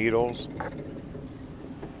 Needles,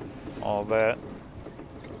 all that.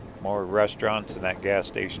 More restaurants and that gas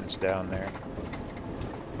station's down there.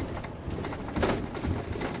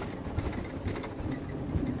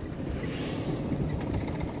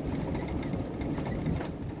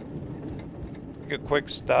 A quick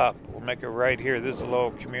stop. We'll make it right here. This is a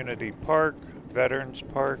little community park, Veterans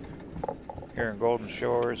Park, here in Golden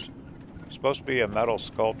Shores. It's supposed to be a metal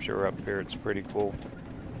sculpture up here. It's pretty cool.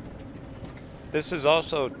 This is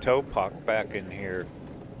also Topock back in here.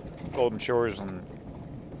 Golden Shores and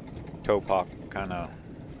Topock kind of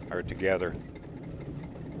are together.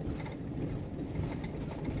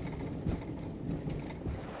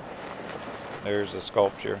 There's a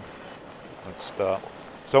sculpture. Let's stop.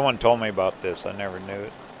 Someone told me about this. I never knew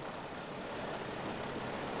it.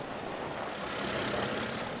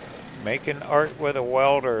 Making art with a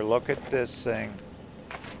welder. Look at this thing.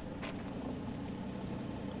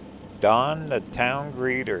 Don the Town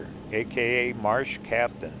Greeter, aka Marsh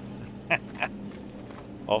Captain.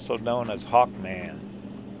 Also known as Hawkman.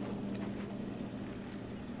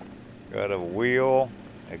 Got a wheel,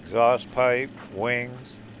 exhaust pipe,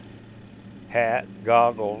 wings, hat,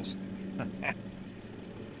 goggles.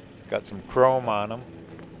 Got some chrome on them.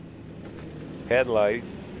 Headlight.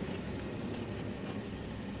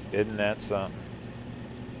 Isn't that something?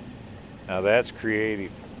 Now that's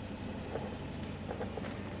creative.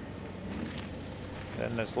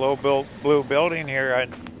 Then this little blue building here, I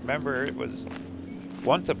remember it was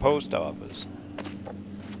once a post office.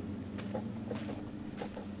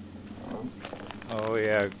 Oh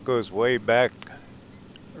yeah, it goes way back,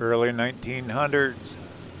 early 1900s.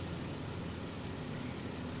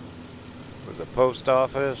 Was a post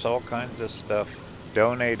office, all kinds of stuff.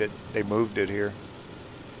 Donated, they moved it here.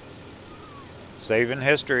 Saving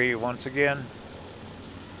history once again.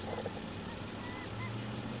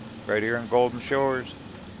 Right here in Golden Shores.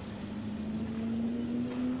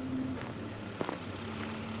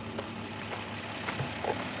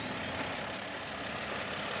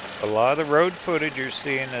 A lot of the road footage you're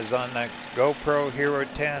seeing is on that GoPro Hero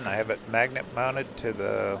 10. I have it magnet mounted to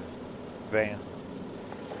the van.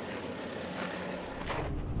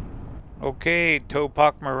 Okay,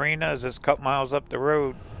 Topock Marina is just a couple miles up the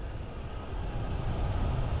road.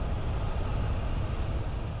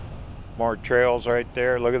 More trails right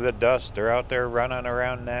there. Look at the dust. They're out there running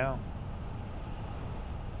around now.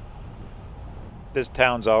 This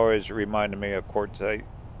town's always reminded me of Quartzsite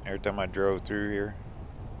every time I drove through here.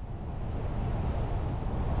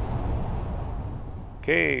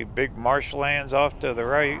 Okay, big marshlands off to the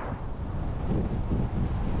right.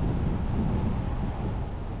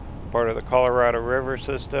 Part of the Colorado River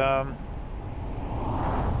system.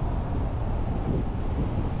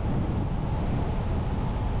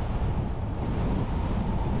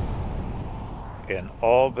 And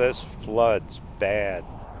all this floods bad.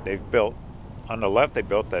 They've built, on the left they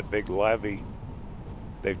built that big levee.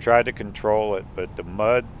 They've tried to control it, but the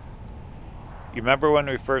mud. You remember when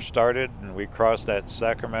we first started and we crossed that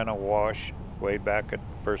Sacramento wash way back at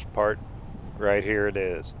the first part? Right here it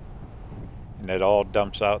is. And it all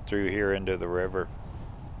dumps out through here into the river.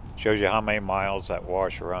 Shows you how many miles that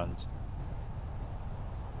wash runs.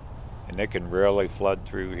 And it can really flood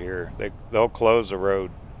through here. They'll close the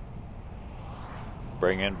road.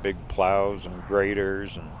 Bring in big plows and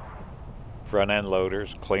graders and front end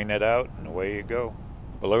loaders, clean it out, and away you go.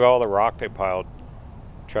 But look at all the rock they piled.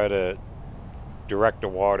 Try to direct the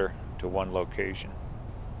water to one location.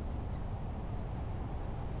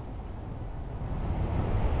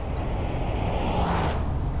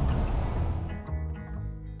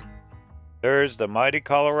 There's the mighty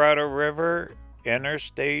Colorado River,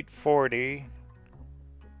 Interstate 40.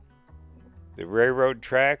 the railroad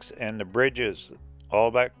tracks and the bridges.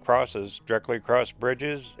 All that crosses, directly across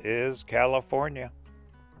bridges, is California.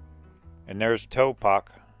 And there's Topock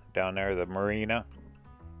down there, the marina.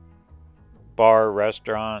 Bar,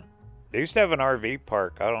 restaurant. They used to have an RV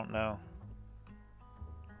park, I don't know.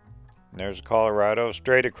 And there's Colorado.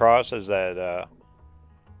 Straight across is that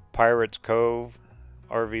Pirates Cove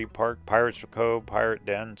RV park. Pirates Cove, Pirate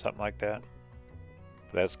Den, something like that.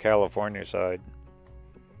 That's California side.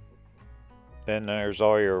 Then there's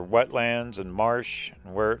all your wetlands and marsh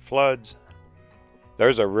and where it floods.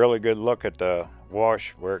 There's a really good look at the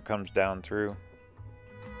wash where it comes down through.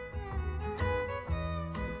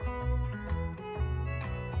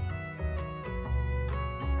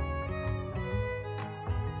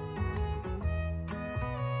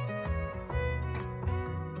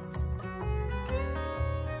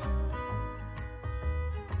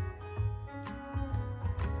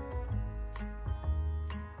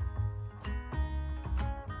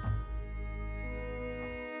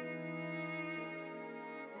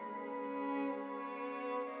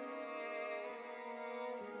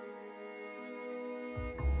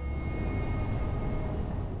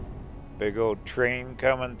 Big old train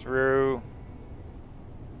coming through.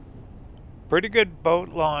 Pretty good boat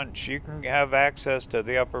launch. You can have access to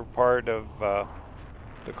the upper part of the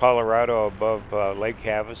Colorado above Lake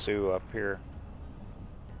Havasu up here.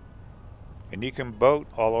 And you can boat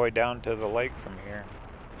all the way down to the lake from here.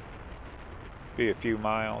 Be a few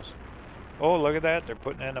miles. Oh, look at that. They're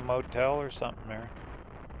putting in a motel or something there.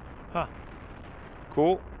 Huh.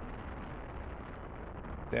 Cool.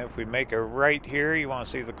 Then if we make a right here, you want to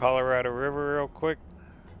see the Colorado River real quick.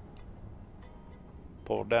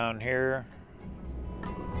 Pull down here.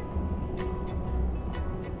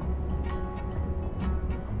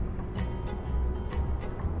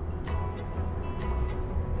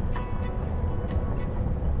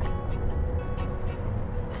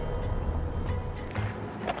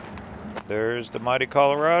 There's the mighty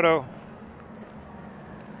Colorado.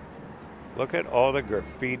 Look at all the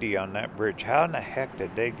graffiti on that bridge. How in the heck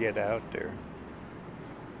did they get out there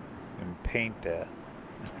and paint that?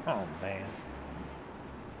 Oh, man.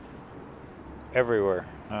 Everywhere,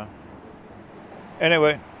 huh?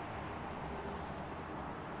 Anyway,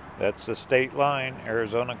 that's the state line,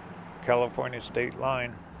 Arizona-California state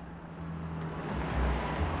line.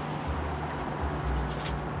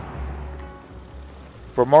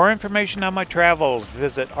 For more information on my travels,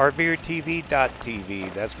 visit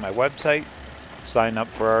RVerTV.tv. That's my website. Sign up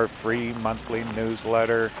for our free monthly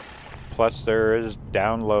newsletter. Plus there is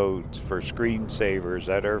downloads for screensavers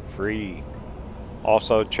that are free.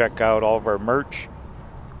 Also check out all of our merch.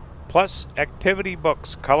 Plus activity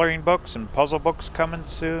books, coloring books, and puzzle books coming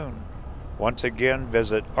soon. Once again,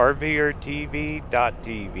 visit RVerTV.tv.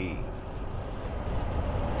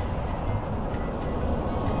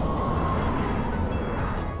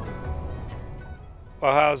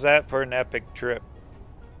 Well, how's that for an epic trip?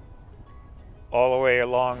 All the way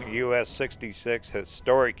along US 66,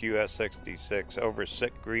 historic US 66, over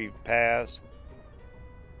Sitegreaves Pass.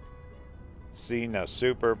 Seen a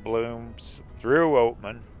super blooms through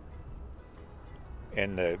Oatman.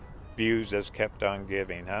 And the views just kept on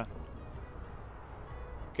giving, huh?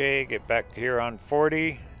 Okay, get back here on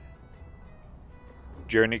 40.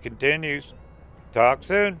 Journey continues. Talk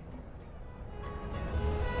soon.